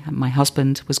family, and my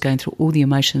husband was going through all the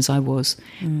emotions I was.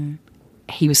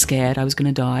 He was scared. I was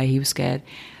going to die. He was scared.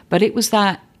 But it was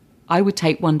that I would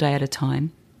take one day at a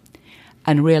time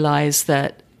and realise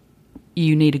that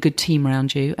you need a good team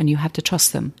around you and you have to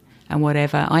trust them. And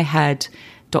whatever, I had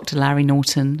Dr. Larry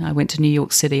Norton. I went to New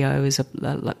York City. I was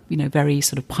very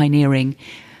sort of pioneering,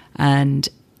 and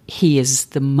he is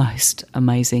the most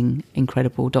amazing,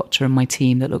 incredible doctor in my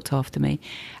team that looked after me.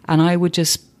 And I would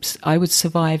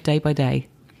survive day by day.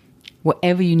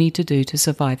 Whatever you need to do to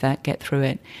survive that, get through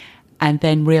it, and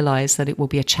then realise that it will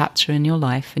be a chapter in your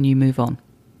life, and you move on.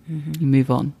 You move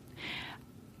on.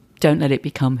 Don't let it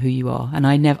become who you are. And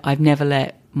I've never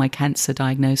let my cancer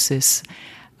diagnosis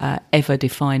ever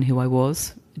define who I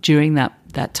was. During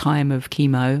that time of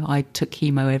chemo, I took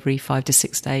chemo every 5 to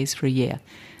 6 days for a year.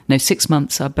 No, 6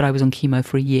 months, but I was on chemo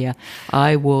for a year.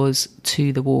 I was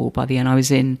to the wall by the end. I was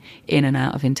in and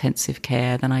out of intensive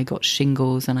care. Then I got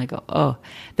shingles, and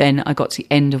then I got to the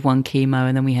end of one chemo,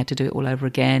 and then we had to do it all over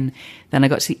again. Then I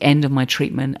got to the end of my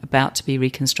treatment, about to be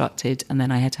reconstructed, and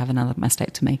then I had to have another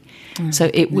mastectomy.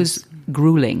 So it was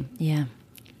grueling. Yeah.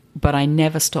 But I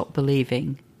never stopped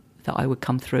believing that I would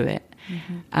come through it.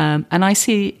 And I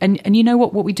see, and you know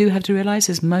what we do have to realise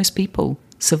is most people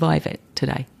survive it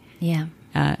today. Yeah.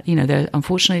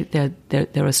 Unfortunately,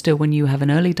 there are still, when you have an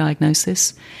early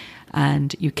diagnosis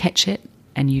and you catch it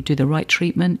and you do the right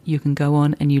treatment, you can go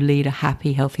on and you lead a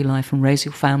happy, healthy life and raise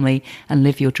your family and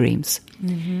live your dreams.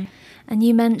 And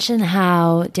you mentioned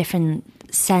how different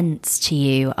scents to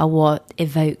you are what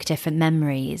evoke different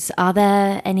memories. Are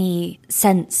there any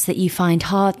scents that you find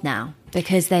hard now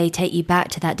because they take you back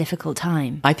to that difficult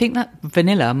time? I think that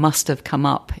vanilla must have come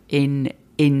up in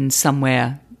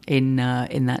somewhere in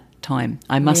that time.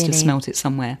 I must have smelt it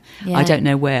somewhere. Yeah. I don't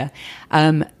know where.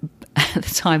 At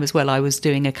the time as well, I was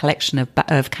doing a collection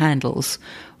of candles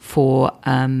for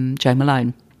Jo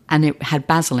Malone, and it had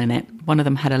basil in it. One of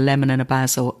them had a lemon and a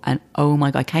basil, and oh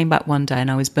my God, I came back one day and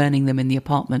I was burning them in the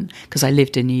apartment because I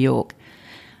lived in New York.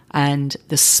 And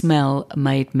the smell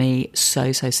made me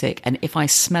so sick. And if I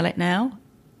smell it now,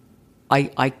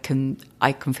 I can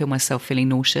feel myself feeling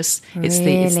nauseous. It's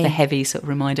the heavy sort of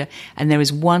reminder. And there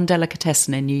is one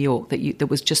delicatessen in New York that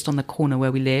was just on the corner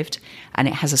where we lived, and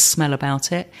it has a smell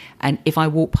about it. And if I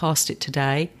walk past it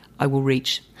today, I will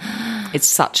reach. It's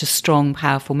such a strong,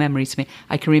 powerful memory to me.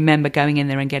 I can remember going in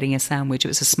there and getting a sandwich. It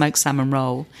was a smoked salmon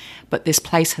roll, but this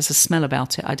place has a smell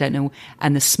about it. I don't know,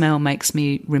 and the smell makes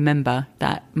me remember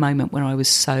that moment when I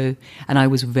was and I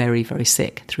was very, very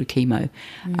sick through chemo.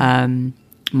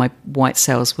 My white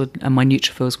cells and my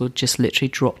neutrophils would just literally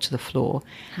drop to the floor.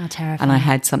 How terrifying. And I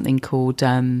had something called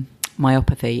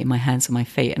myopathy in my hands and my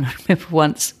feet. And I remember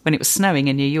once when it was snowing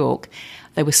in New York,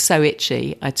 they were so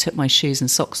itchy, I took my shoes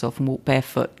and socks off and walked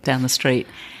barefoot down the street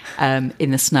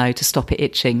in the snow to stop it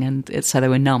itching, and so they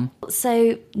were numb.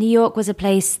 So New York was a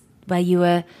place where you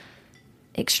were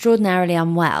extraordinarily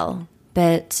unwell,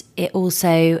 but it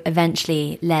also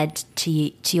eventually led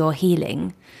to your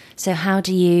healing. So how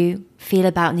do you feel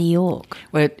about New York?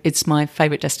 Well, it's my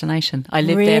favourite destination. I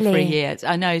lived there for a year.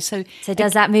 I know. So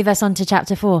does that move us on to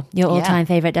chapter 4, your all-time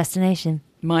favourite destination?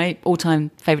 My all-time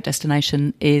favourite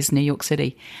destination is New York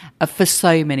City for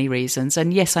so many reasons.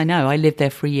 And yes, I know, I lived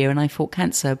there for a year and I fought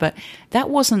cancer, but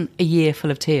that wasn't a year full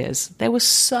of tears. There were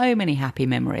so many happy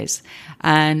memories.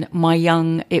 And my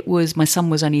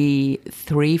son was only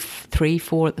 4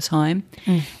 at the time.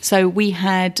 So we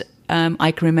had...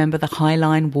 I can remember the High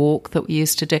Line walk that we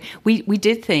used to do. We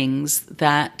did things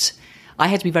that I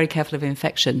had to be very careful of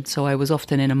infection, so I was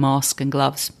often in a mask and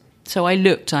gloves. So I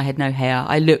had no hair,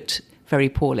 I looked very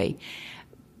poorly.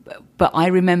 But I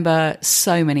remember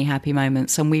so many happy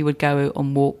moments, and we would go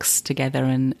on walks together,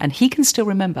 and he can still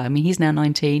remember. I mean, he's now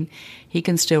 19. He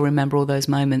can still remember all those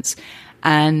moments.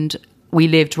 And we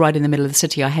lived right in the middle of the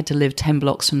city. I had to live 10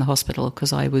 blocks from the hospital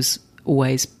because I was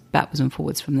always backwards and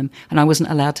forwards from them, and I wasn't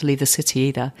allowed to leave the city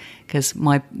either because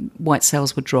my white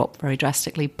cells would drop very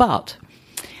drastically. But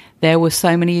there were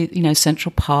so many,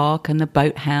 Central Park and the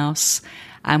Boathouse,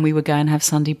 and we would go and have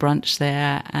Sunday brunch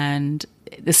there. And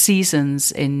the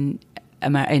seasons in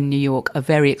New York are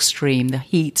very extreme. The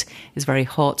heat is very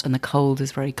hot and the cold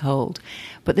is very cold,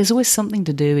 but there's always something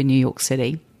to do in New York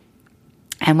City.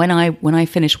 And when I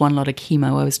finished one lot of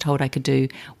chemo, I was told I could do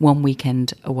one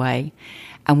weekend away.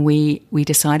 And we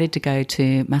decided to go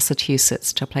to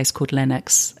Massachusetts to a place called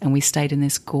Lenox, and we stayed in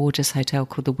this gorgeous hotel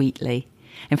called the Wheatley.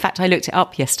 In fact, I looked it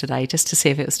up yesterday just to see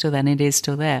if it was still there, and it is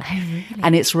still there. Oh, really?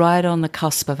 And it's right on the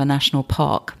cusp of a national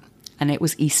park, and it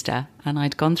was Easter, and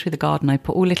I'd gone through the garden. I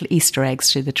put all little Easter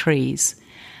eggs through the trees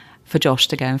for Josh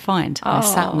to go and find. I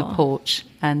sat on the porch,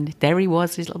 and there he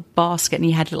was, his little basket, and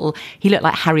he looked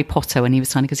like Harry Potter when he was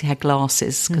tiny because he had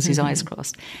glasses because his eyes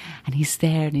crossed, and he's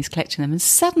there and he's collecting them, and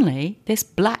suddenly this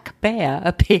black bear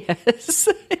appears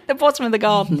at the bottom of the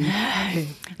garden. No. And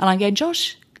I'm going,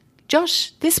 Josh,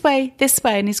 this way,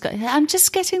 and he's got, I'm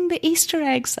just getting the Easter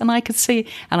eggs, and I could see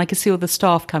all the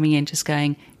staff coming in just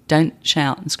going, don't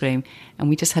shout and scream, and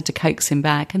we just had to coax him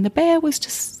back, and the bear was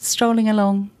just strolling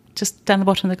along just down the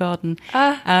bottom of the garden.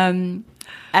 And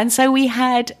so we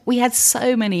had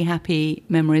so many happy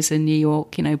memories in New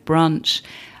York, brunch.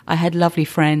 I had lovely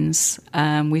friends.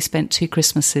 We spent 2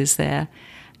 Christmases there,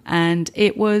 and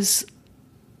there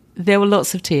were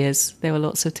lots of tears. There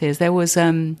was,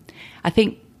 I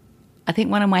think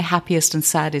one of my happiest and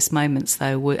saddest moments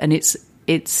though, and it's,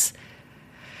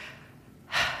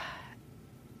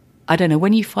 I don't know,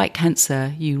 when you fight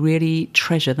cancer, you really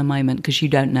treasure the moment because you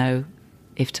don't know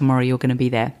if tomorrow you're going to be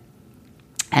there.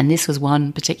 And this was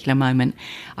one particular moment.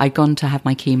 I'd gone to have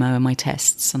my chemo and my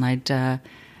tests, and I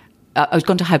was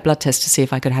going to have blood tests to see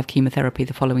if I could have chemotherapy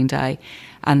the following day.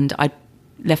 And I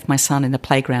left my son in the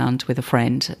playground with a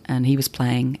friend, and he was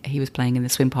playing in the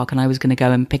swim park, and I was going to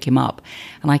go and pick him up.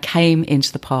 And I came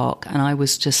into the park, and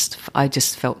I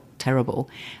just felt terrible.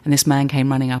 And this man came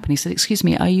running up, and he said, "Excuse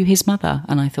me, are you his mother?"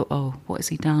 And I thought, oh, what has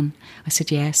he done? I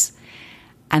said, yes.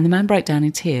 And the man broke down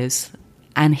in tears.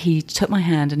 And he took my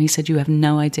hand and he said, "You have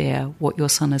no idea what your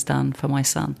son has done for my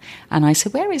son." And I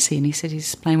said, "Where is he?" And he said,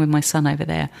 "He's playing with my son over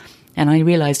there." And I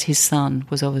realised his son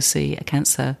was obviously a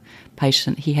cancer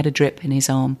patient. He had a drip in his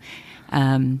arm,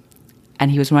 and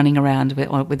he was running around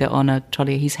with it on a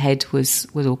trolley. His head was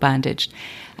all bandaged.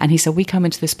 And he said, "We come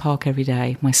into this park every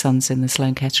day. My son's in the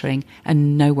Sloan Kettering,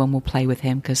 and no one will play with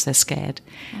him because they're scared."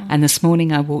 Oh. And this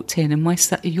morning I walked in,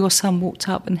 and your son walked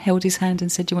up and held his hand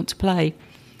and said, "Do you want to play?"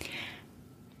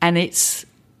 And it's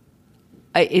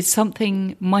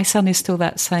something, my son is still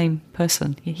that same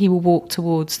person. He will walk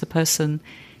towards the person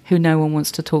who no one wants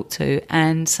to talk to.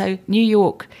 And so New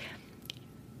York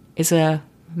is a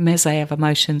meze of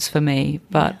emotions for me,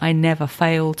 but I never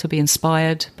fail to be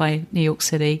inspired by New York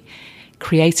City,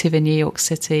 creative in New York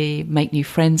City, make new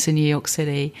friends in New York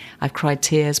City. I've cried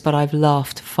tears, but I've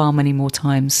laughed far many more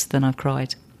times than I've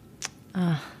cried.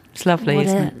 It's lovely,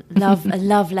 isn't it? A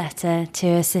love letter to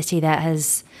a city that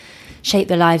has shaped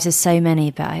the lives of so many.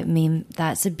 But I mean,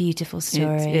 that's a beautiful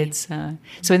story.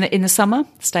 So in the summer,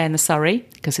 stay in the Surrey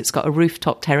because it's got a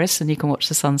rooftop terrace and you can watch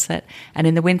the sunset. And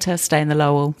in the winter, stay in the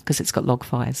Lowell because it's got log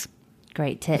fires.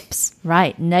 Great tips.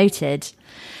 Right, noted.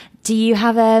 Do you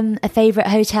have a favourite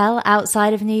hotel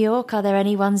outside of New York? Are there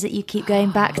any ones that you keep going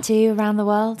back to around the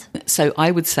world? So I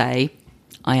would say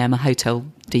I am a hotel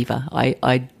diva.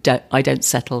 I don't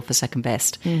settle for second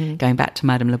best. Mm-hmm. Going back to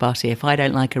Madame Lobato, if I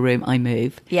don't like a room, I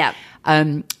move. Yeah.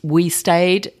 We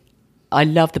stayed. I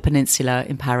love the Peninsula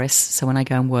in Paris, so when I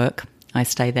go and work, I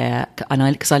stay there,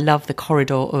 and because I love the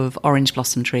corridor of orange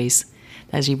blossom trees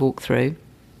as you walk through.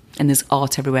 And there's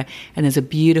art everywhere. And there's a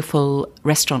beautiful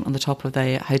restaurant on the top of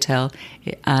the hotel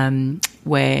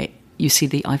where you see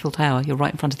the Eiffel Tower. You're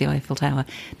right in front of the Eiffel Tower.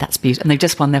 That's beautiful. And they've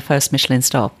just won their first Michelin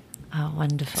star. Oh,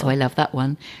 wonderful. So I love that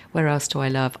one. Where else do I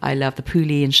love? I love the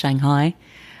Puli in Shanghai.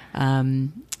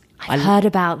 I've heard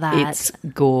about that. It's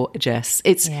gorgeous.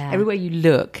 It's everywhere you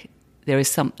look, there is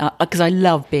some... Because I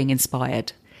love being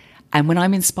inspired. And when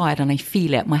I'm inspired and I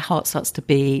feel it, my heart starts to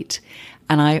beat.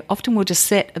 And I often will just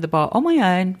sit at the bar on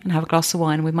my own and have a glass of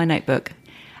wine with my notebook.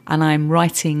 And I'm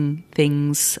writing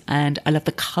things, and I love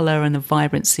the colour and the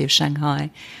vibrancy of Shanghai.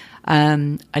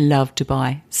 I love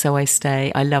Dubai, so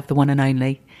I love the one and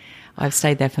only. I've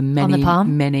stayed there for many, on the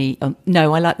Palm?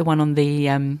 No, I like the one on the,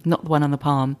 not the one on the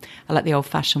Palm. I like the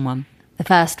old-fashioned one. The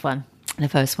first one? The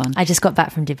first one. I just got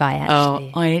back from Dubai,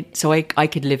 actually. I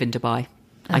could live in Dubai.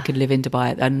 I could live in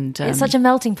Dubai. And it's such a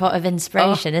melting pot of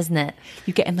inspiration, isn't it?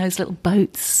 You get in those little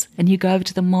boats and you go over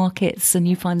to the markets and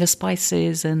you find the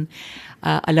spices, and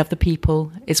I love the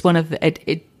people. It's one of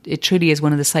it truly is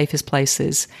one of the safest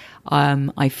places.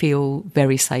 I feel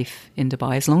very safe in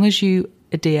Dubai as long as you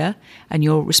adhere and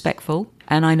you're respectful.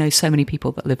 And I know so many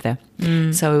people that live there.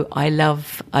 So I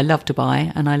love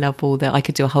Dubai, and I love I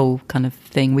could do a whole kind of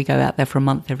thing. We go out there for a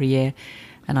month every year,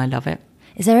 and I love it.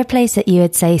 Is there a place that you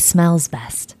would say smells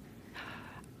best?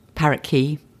 Parrot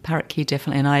Key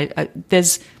definitely. And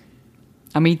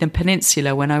the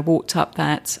Peninsula, when I walked up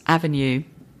that avenue,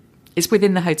 it's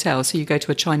within the hotel, so you go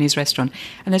to a Chinese restaurant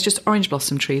and there's just orange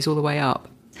blossom trees all the way up.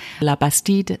 La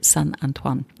Bastide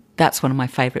Saint-Antoine. That's one of my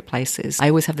favourite places. I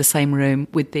always have the same room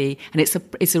and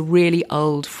it's a really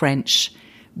old French,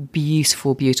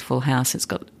 beautiful, beautiful house. It's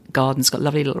got gardens, got a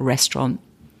lovely little restaurant.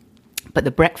 But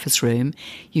the breakfast room,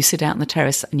 you sit out on the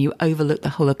terrace and you overlook the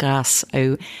whole of Grasse.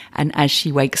 And as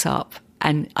she wakes up,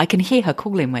 and I can hear her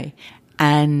calling me,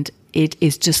 and it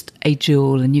is just a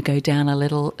jewel. And you go down a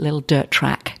little dirt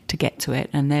track to get to it,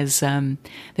 and there's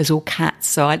all cats.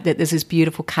 So there's this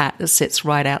beautiful cat that sits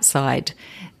right outside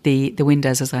the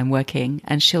windows as I'm working,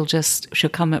 and she'll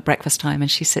come at breakfast time and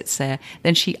she sits there.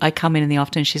 Then I come in the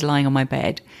afternoon, she's lying on my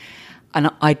bed,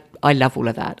 and I love all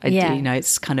of that. I do,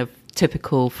 it's kind of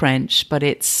typical French, but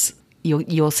it's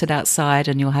you'll sit outside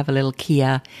and you'll have a little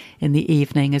kia in the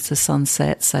evening as the sun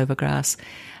sets over Grasse,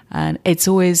 and it's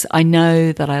always, I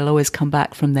know that I'll always come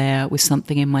back from there with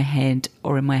something in my head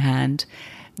or in my hand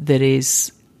that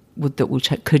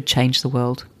could change the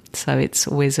world. So it's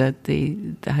always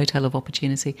the hotel of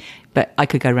opportunity. But I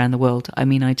could go around the world. I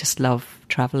mean, I just love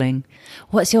travelling.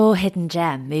 What's your hidden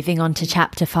gem? Moving on to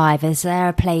chapter 5, is there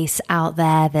a place out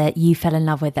there that you fell in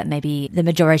love with that maybe the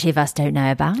majority of us don't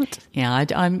know about? Yeah,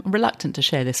 I'm reluctant to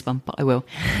share this one, but I will.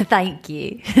 Thank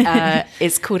you.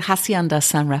 It's called Hacienda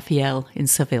San Rafael in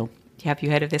Seville. Have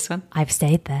you heard of this one? I've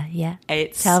stayed there, yeah.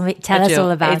 Tell us all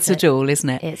about it. It's a jewel, isn't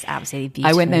it? It's absolutely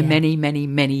beautiful. I went there many, many,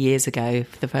 many years ago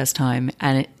for the first time,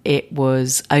 and it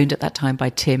was owned at that time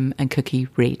by Tim and Cookie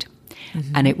Reed.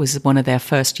 Mm-hmm. And it was one of their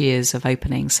first years of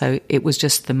opening, so it was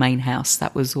just the main house.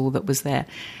 That was all that was there.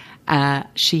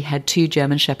 She had 2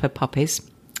 German Shepherd puppies,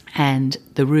 and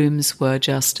the rooms were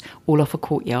just all off a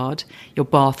courtyard. Your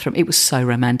bathroom, it was so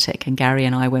romantic. And Gary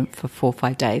and I went for 4 or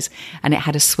 5 days, and it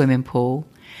had a swimming pool.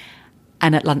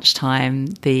 And at lunchtime,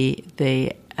 the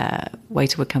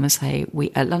waiter would come and say,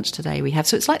 at lunch today we have...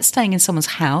 So it's like staying in someone's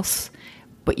house,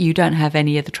 but you don't have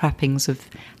any of the trappings of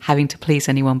having to please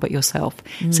anyone but yourself.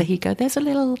 So he'd go, there's a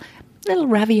little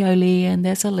ravioli and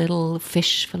there's a little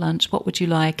fish for lunch. What would you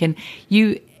like? And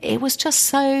it was just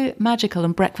so magical.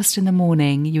 And breakfast in the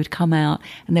morning, you would come out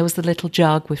and there was the little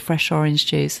jug with fresh orange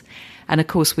juice. And of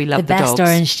course, we loved the dogs. The best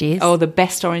orange juice. Oh, the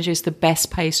best orange juice, the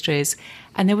best pastries.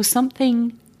 And there was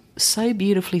something so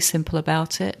beautifully simple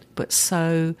about it, but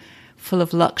so full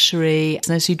of luxury. And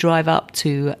as you drive up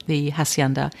to the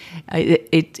hacienda,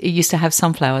 it used to have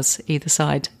sunflowers either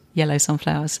side, yellow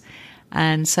sunflowers.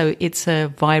 And so it's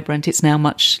vibrant. It's now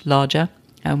much larger.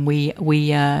 And we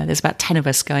there's about 10 of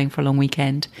us going for a long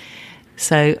weekend.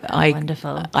 So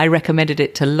wonderful. I recommended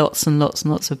it to lots and lots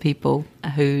and lots of people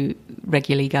who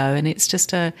regularly go. And it's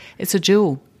just it's a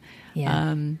jewel.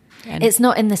 Yeah. It's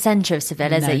not in the centre of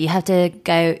Seville, is it? You have to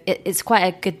go. It's quite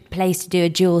a good place to do a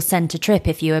dual centre trip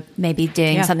if you were maybe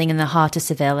doing something in the heart of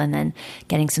Seville and then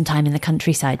getting some time in the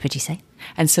countryside, would you say?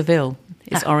 And Seville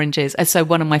is oranges. And so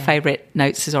one of my favourite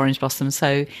notes is orange blossom.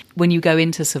 So when you go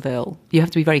into Seville, you have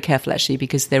to be very careful, actually,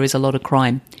 because there is a lot of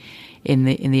crime in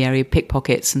the area,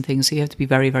 pickpockets and things. So you have to be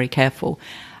very, very careful.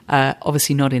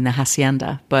 Obviously not in the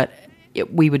hacienda, but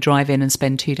we would drive in and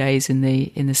spend 2 days in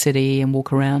the city and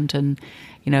walk around and,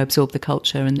 absorb the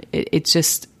culture. And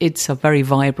it's a very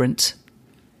vibrant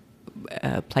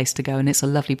place to go. And it's a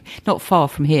lovely, not far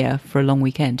from here for a long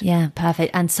weekend. Yeah,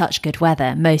 perfect. And such good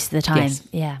weather most of the time. Yes.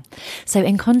 Yeah. So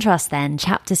in contrast then,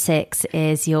 chapter 6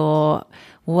 is your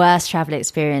worst travel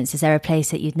experience. Is there a place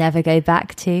that you'd never go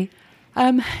back to?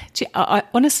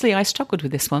 Honestly, I struggled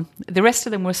with this one. The rest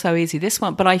of them were so easy. This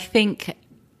one, but I think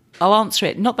I'll answer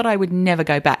it. Not that I would never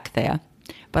go back there,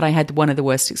 but I had one of the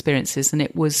worst experiences, and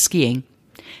it was skiing.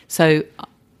 So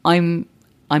I'm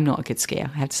not a good skier,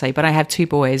 I have to say, but I have 2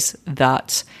 boys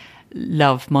that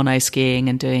love mono skiing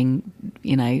and doing,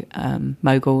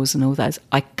 moguls and all those.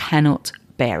 I cannot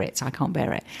bear it. I can't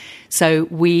bear it. So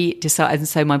we decided, and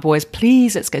so my boys,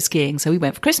 please, let's go skiing. So we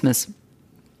went for Christmas.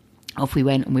 Off we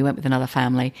went, and we went with another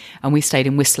family, and we stayed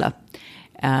in Whistler.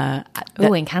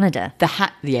 In Canada.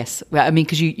 Yes. Well, I mean,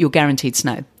 because you're guaranteed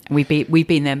snow. And we've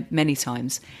been there many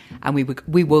times, and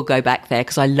we will go back there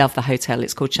because I love the hotel.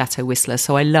 It's called Chateau Whistler,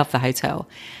 so I love the hotel.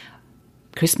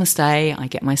 Christmas Day, I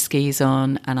get my skis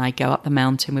on and I go up the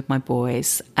mountain with my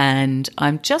boys, and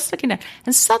I'm just looking at,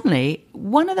 and suddenly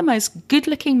one of the most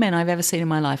good-looking men I've ever seen in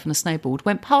my life on a snowboard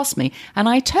went past me, and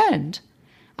I turned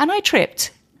and I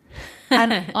tripped.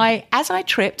 And as I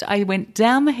tripped, I went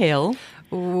down the hill.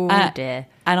 Oh, dear.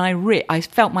 And I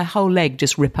felt my whole leg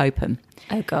just rip open.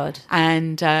 Oh, God.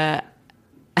 And I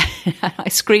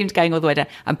screamed going all the way down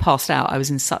and passed out. I was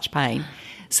in such pain.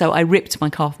 So I ripped my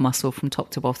calf muscle from top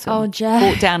to bottom. Oh, Joe.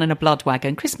 Brought down in a blood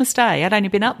wagon. Christmas Day. I'd only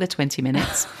been up there 20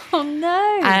 minutes. Oh,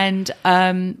 no. And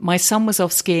my son was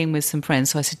off skiing with some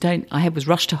friends. So I said, I was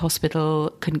rushed to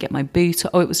hospital, couldn't get my boot.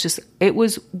 Oh, it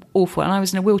was awful. And I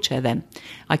was in a wheelchair then.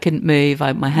 I couldn't move.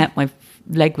 My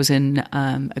leg was in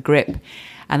a grip.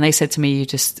 And they said to me,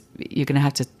 you're going to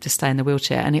have to stay in the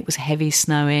wheelchair. And it was heavy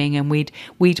snowing, and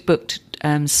we'd booked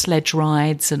sledge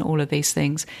rides and all of these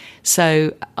things.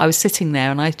 So I was sitting there,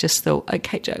 and I just thought,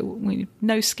 okay, Joe,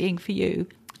 no skiing for you.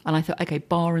 And I thought, okay,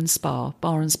 bar and spa.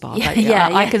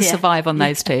 I can survive on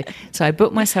those 2. So I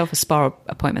booked myself a spa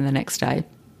appointment the next day.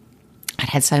 I'd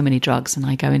had so many drugs, and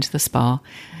I go into the spa,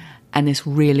 and this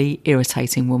really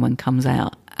irritating woman comes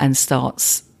out and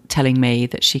starts telling me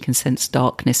that she can sense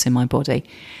darkness in my body.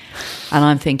 And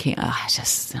I'm thinking, I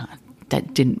just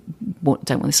don't want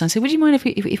this. And I said, would you mind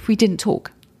if we didn't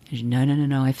talk? And she said,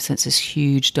 no, I sense this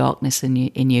huge darkness in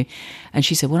you. And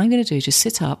she said, what I'm going to do is just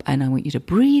sit up, and I want you to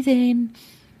breathe in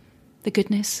the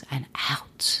goodness and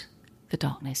out the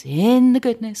darkness, in the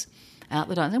goodness, out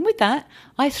the darkness. And with that,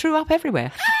 I threw up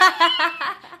everywhere.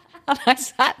 And I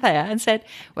sat there and said,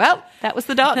 well, that was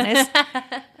the darkness.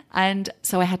 And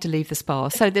so I had to leave the spa.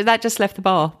 So that just left the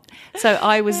bar. So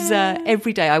I was,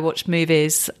 every day I watched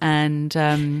movies, and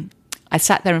I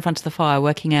sat there in front of the fire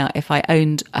working out if I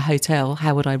owned a hotel,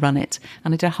 how would I run it?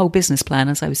 And I did a whole business plan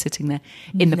as I was sitting there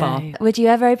in the bar. Would you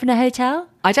ever open a hotel?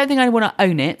 I don't think I want to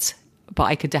own it, but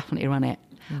I could definitely run it.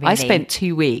 Really? I spent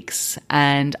 2 weeks,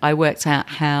 and I worked out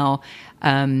how,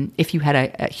 if you had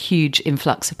a huge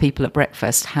influx of people at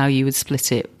breakfast, how you would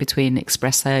split it between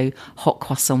espresso, hot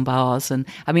croissant bars. And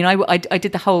I mean, I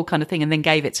did the whole kind of thing, and then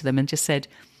gave it to them and just said...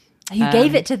 You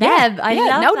gave it to them? I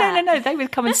love that. No. They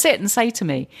would come and sit and say to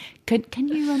me, can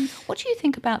you, what do you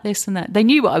think about this and that? They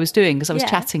knew what I was doing because I was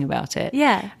chatting about it.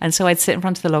 Yeah. And so I'd sit in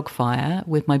front of the log fire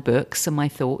with my books and my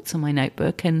thoughts and my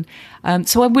notebook. And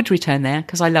so I would return there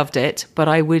because I loved it, but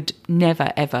I would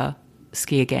never, ever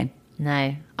ski again.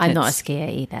 No, I'm not a skier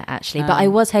either, actually. But I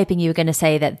was hoping you were going to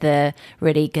say that the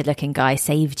really good-looking guy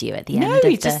saved you at the end. No,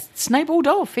 he just snowballed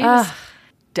off. He was...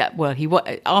 Well,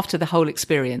 after the whole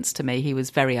experience, to me, he was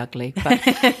very ugly. But.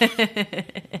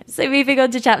 So moving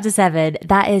on to chapter 7,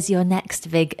 that is your next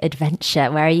big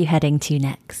adventure. Where are you heading to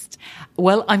next?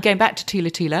 Well, I'm going back to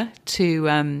Tula Tula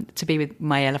to be with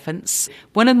my elephants.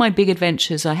 One of my big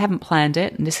adventures, I haven't planned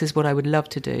it, and this is what I would love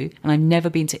to do, and I've never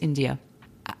been to India.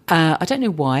 I don't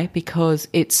know why, because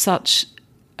it's such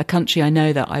a country I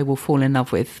know that I will fall in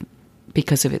love with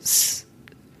because of its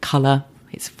colour,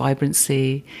 its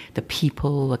vibrancy, the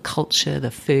people, the culture,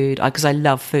 the food. Because I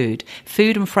love food.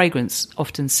 Food and fragrance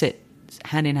often sit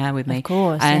hand in hand with me. Of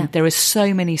course, and there are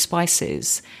so many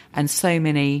spices and so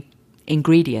many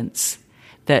ingredients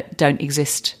that don't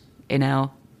exist in our,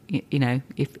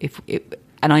 if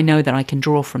and I know that I can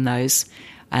draw from those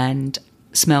and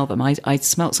smell them. I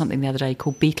smelt something the other day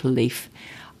called beetle leaf.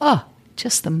 Oh,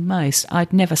 just the most.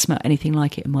 I'd never smelt anything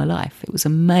like it in my life. It was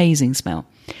an amazing smell.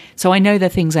 So I know there are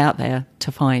things out there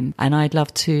to find, and I'd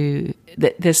love to.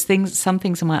 There's some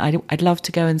things in I'd love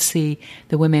to go and see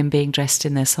the women being dressed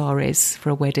in their saris for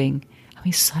a wedding. I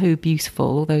mean, so beautiful.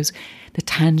 All those, the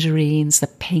tangerines, the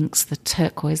pinks, the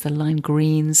turquoise, the lime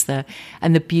greens,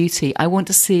 and the beauty. I want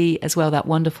to see as well that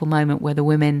wonderful moment where the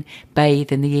women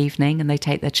bathe in the evening and they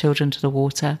take their children to the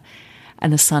water,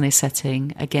 and the sun is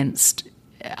setting against.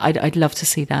 I'd love to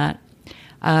see that.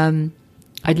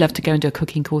 I'd love to go and do a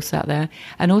cooking course out there,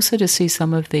 and also to see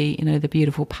some of the, the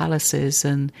beautiful palaces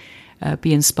and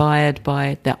be inspired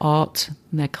by their art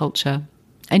and their culture,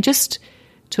 and just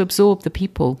to absorb the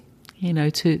people,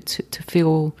 to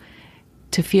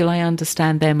feel I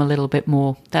understand them a little bit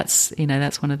more. That's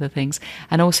one of the things.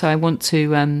 And also I want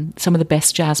to, some of the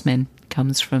best jasmine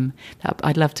comes from that.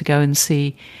 I'd love to go and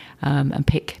see and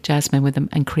pick jasmine with them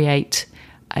and create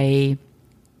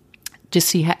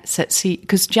see,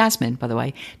 because jasmine, by the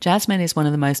way, jasmine is one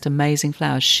of the most amazing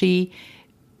flowers. She,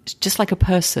 just like a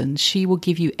person, she will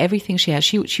give you everything she has.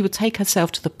 She will take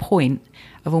herself to the point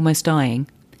of almost dying,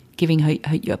 giving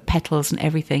her petals and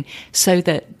everything, so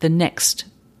that the next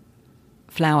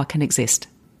flower can exist.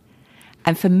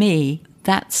 And for me,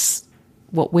 that's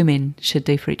what women should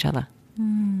do for each other.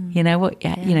 You know what?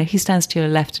 Yeah. Who stands to your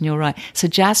left and your right. So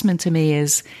jasmine to me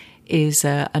is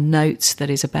a note that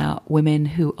is about women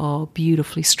who are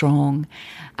beautifully strong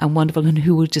and wonderful, and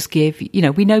who will just give.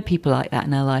 We know people like that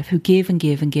in our life who give and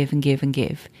give and give and give and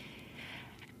give.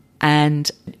 And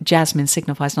jasmine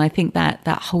signifies, and I think that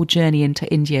whole journey into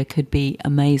India could be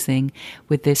amazing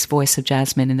with this voice of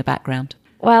jasmine in the background.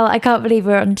 Well, I can't believe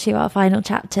we're on to our final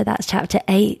chapter. That's chapter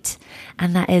 8,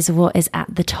 and that is what is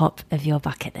at the top of your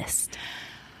bucket list.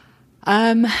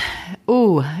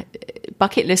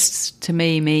 Bucket lists to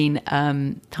me mean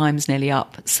time's nearly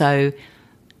up. So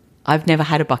I've never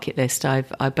had a bucket list.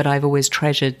 But I've always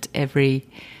treasured every.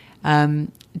 Do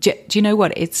you know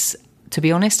what? To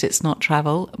be honest, it's not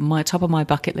travel. My top of my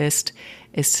bucket list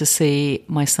is to see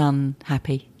my son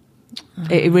happy.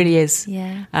 It really is.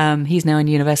 Yeah. He's now in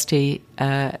university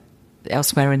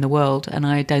elsewhere in the world, and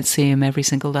I don't see him every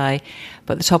single day.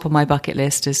 But the top of my bucket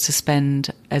list is to spend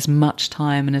as much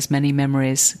time and as many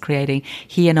memories creating.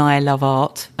 He and I love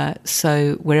art,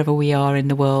 so wherever we are in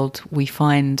the world, we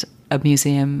find a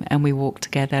museum and we walk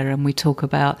together and we talk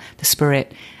about the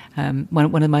spirit. One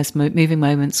of the most moving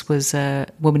moments was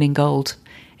Woman in Gold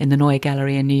in the Neue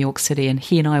Gallery in New York City, and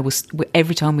he and I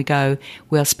every time we go,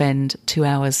 we'll spend 2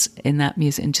 hours in that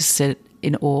museum and just sit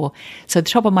in awe. So the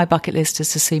top of my bucket list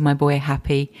is to see my boy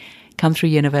happy, come through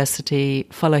university,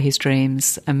 follow his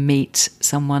dreams, and meet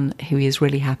someone who he is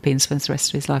really happy and spends the rest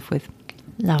of his life with.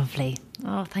 Lovely.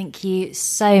 Oh, thank you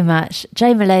so much.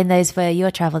 Jo Malone, those were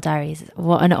your travel diaries.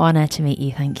 What an honour to meet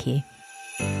you. Thank you.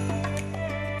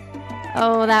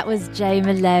 Oh, that was Jo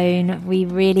Malone. We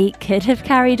really could have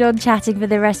carried on chatting for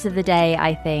the rest of the day,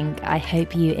 I think. I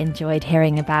hope you enjoyed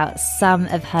hearing about some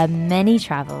of her many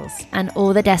travels, and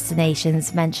all the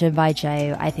destinations mentioned by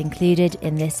Jo I've included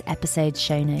in this episode's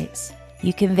show notes.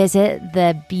 You can visit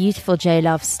the beautiful Jo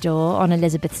Love store on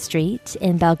Elizabeth Street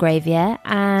in Belgravia,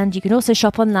 and you can also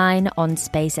shop online on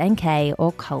Space NK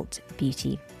or Cult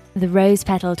Beauty. The Rose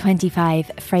Petal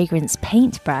 25 fragrance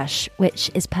paintbrush,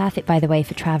 which is perfect, by the way,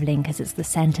 for travelling because it's the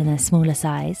scent in a smaller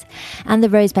size, and the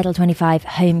Rose Petal 25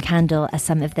 home candle are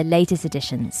some of the latest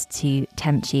additions to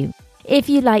tempt you. If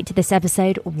you liked this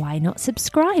episode, why not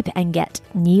subscribe and get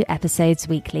new episodes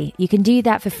weekly? You can do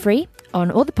that for free on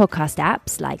all the podcast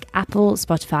apps like Apple,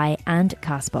 Spotify and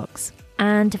Castbox.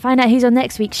 And to find out who's on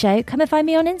next week's show, come and find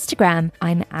me on Instagram.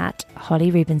 I'm at Holly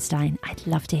Rubenstein. I'd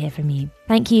love to hear from you.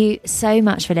 Thank you so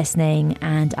much for listening,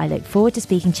 and I look forward to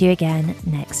speaking to you again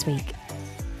next week.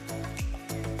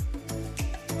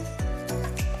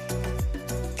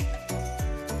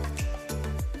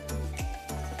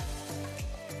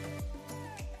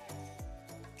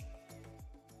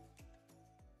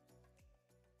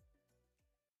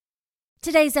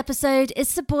 Today's episode is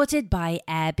supported by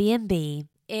Airbnb.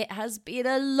 It has been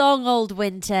a long old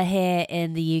winter here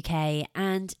in the UK,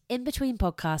 and in between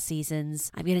podcast seasons,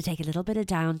 I'm going to take a little bit of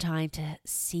downtime to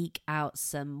seek out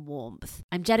some warmth.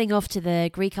 I'm jetting off to the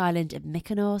Greek island of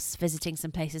Mykonos, visiting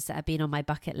some places that have been on my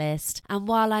bucket list, and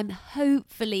while I'm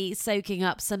hopefully soaking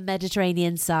up some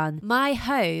Mediterranean sun, my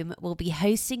home will be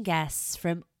hosting guests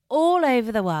from all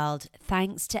over the world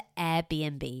thanks to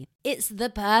Airbnb. It's the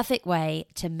perfect way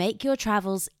to make your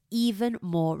travels even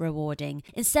more rewarding.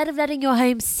 Instead of letting your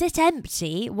home sit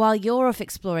empty while you're off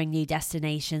exploring new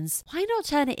destinations, why not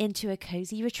turn it into a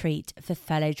cozy retreat for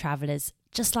fellow travelers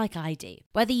just like I do?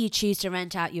 Whether you choose to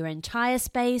rent out your entire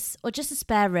space or just a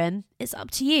spare room, it's up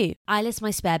to you. I list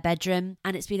my spare bedroom,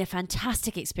 and it's been a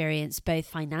fantastic experience, both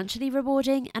financially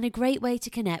rewarding and a great way to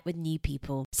connect with new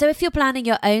people. So if you're planning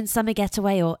your own summer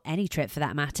getaway, or any trip for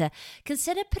that matter,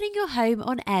 consider putting your home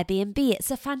on Airbnb.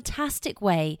 It's a fantastic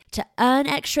way to earn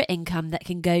extra income that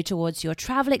can go towards your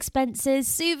travel expenses,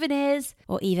 souvenirs,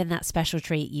 or even that special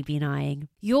treat you've been eyeing.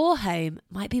 Your home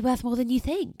might be worth more than you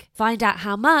think. Find out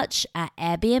how much at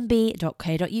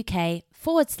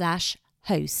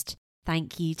airbnb.co.uk/host.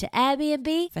 Thank you to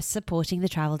Airbnb for supporting the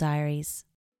Travel Diaries.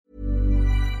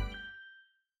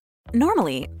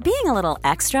 Normally, being a little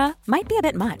extra might be a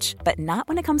bit much, but not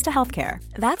when it comes to healthcare.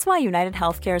 That's why United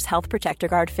Healthcare's Health Protector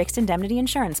Guard fixed indemnity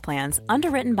insurance plans,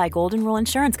 underwritten by Golden Rule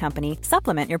Insurance Company,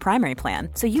 supplement your primary plan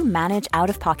so you manage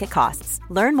out-of-pocket costs.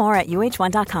 Learn more at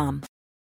uh1.com.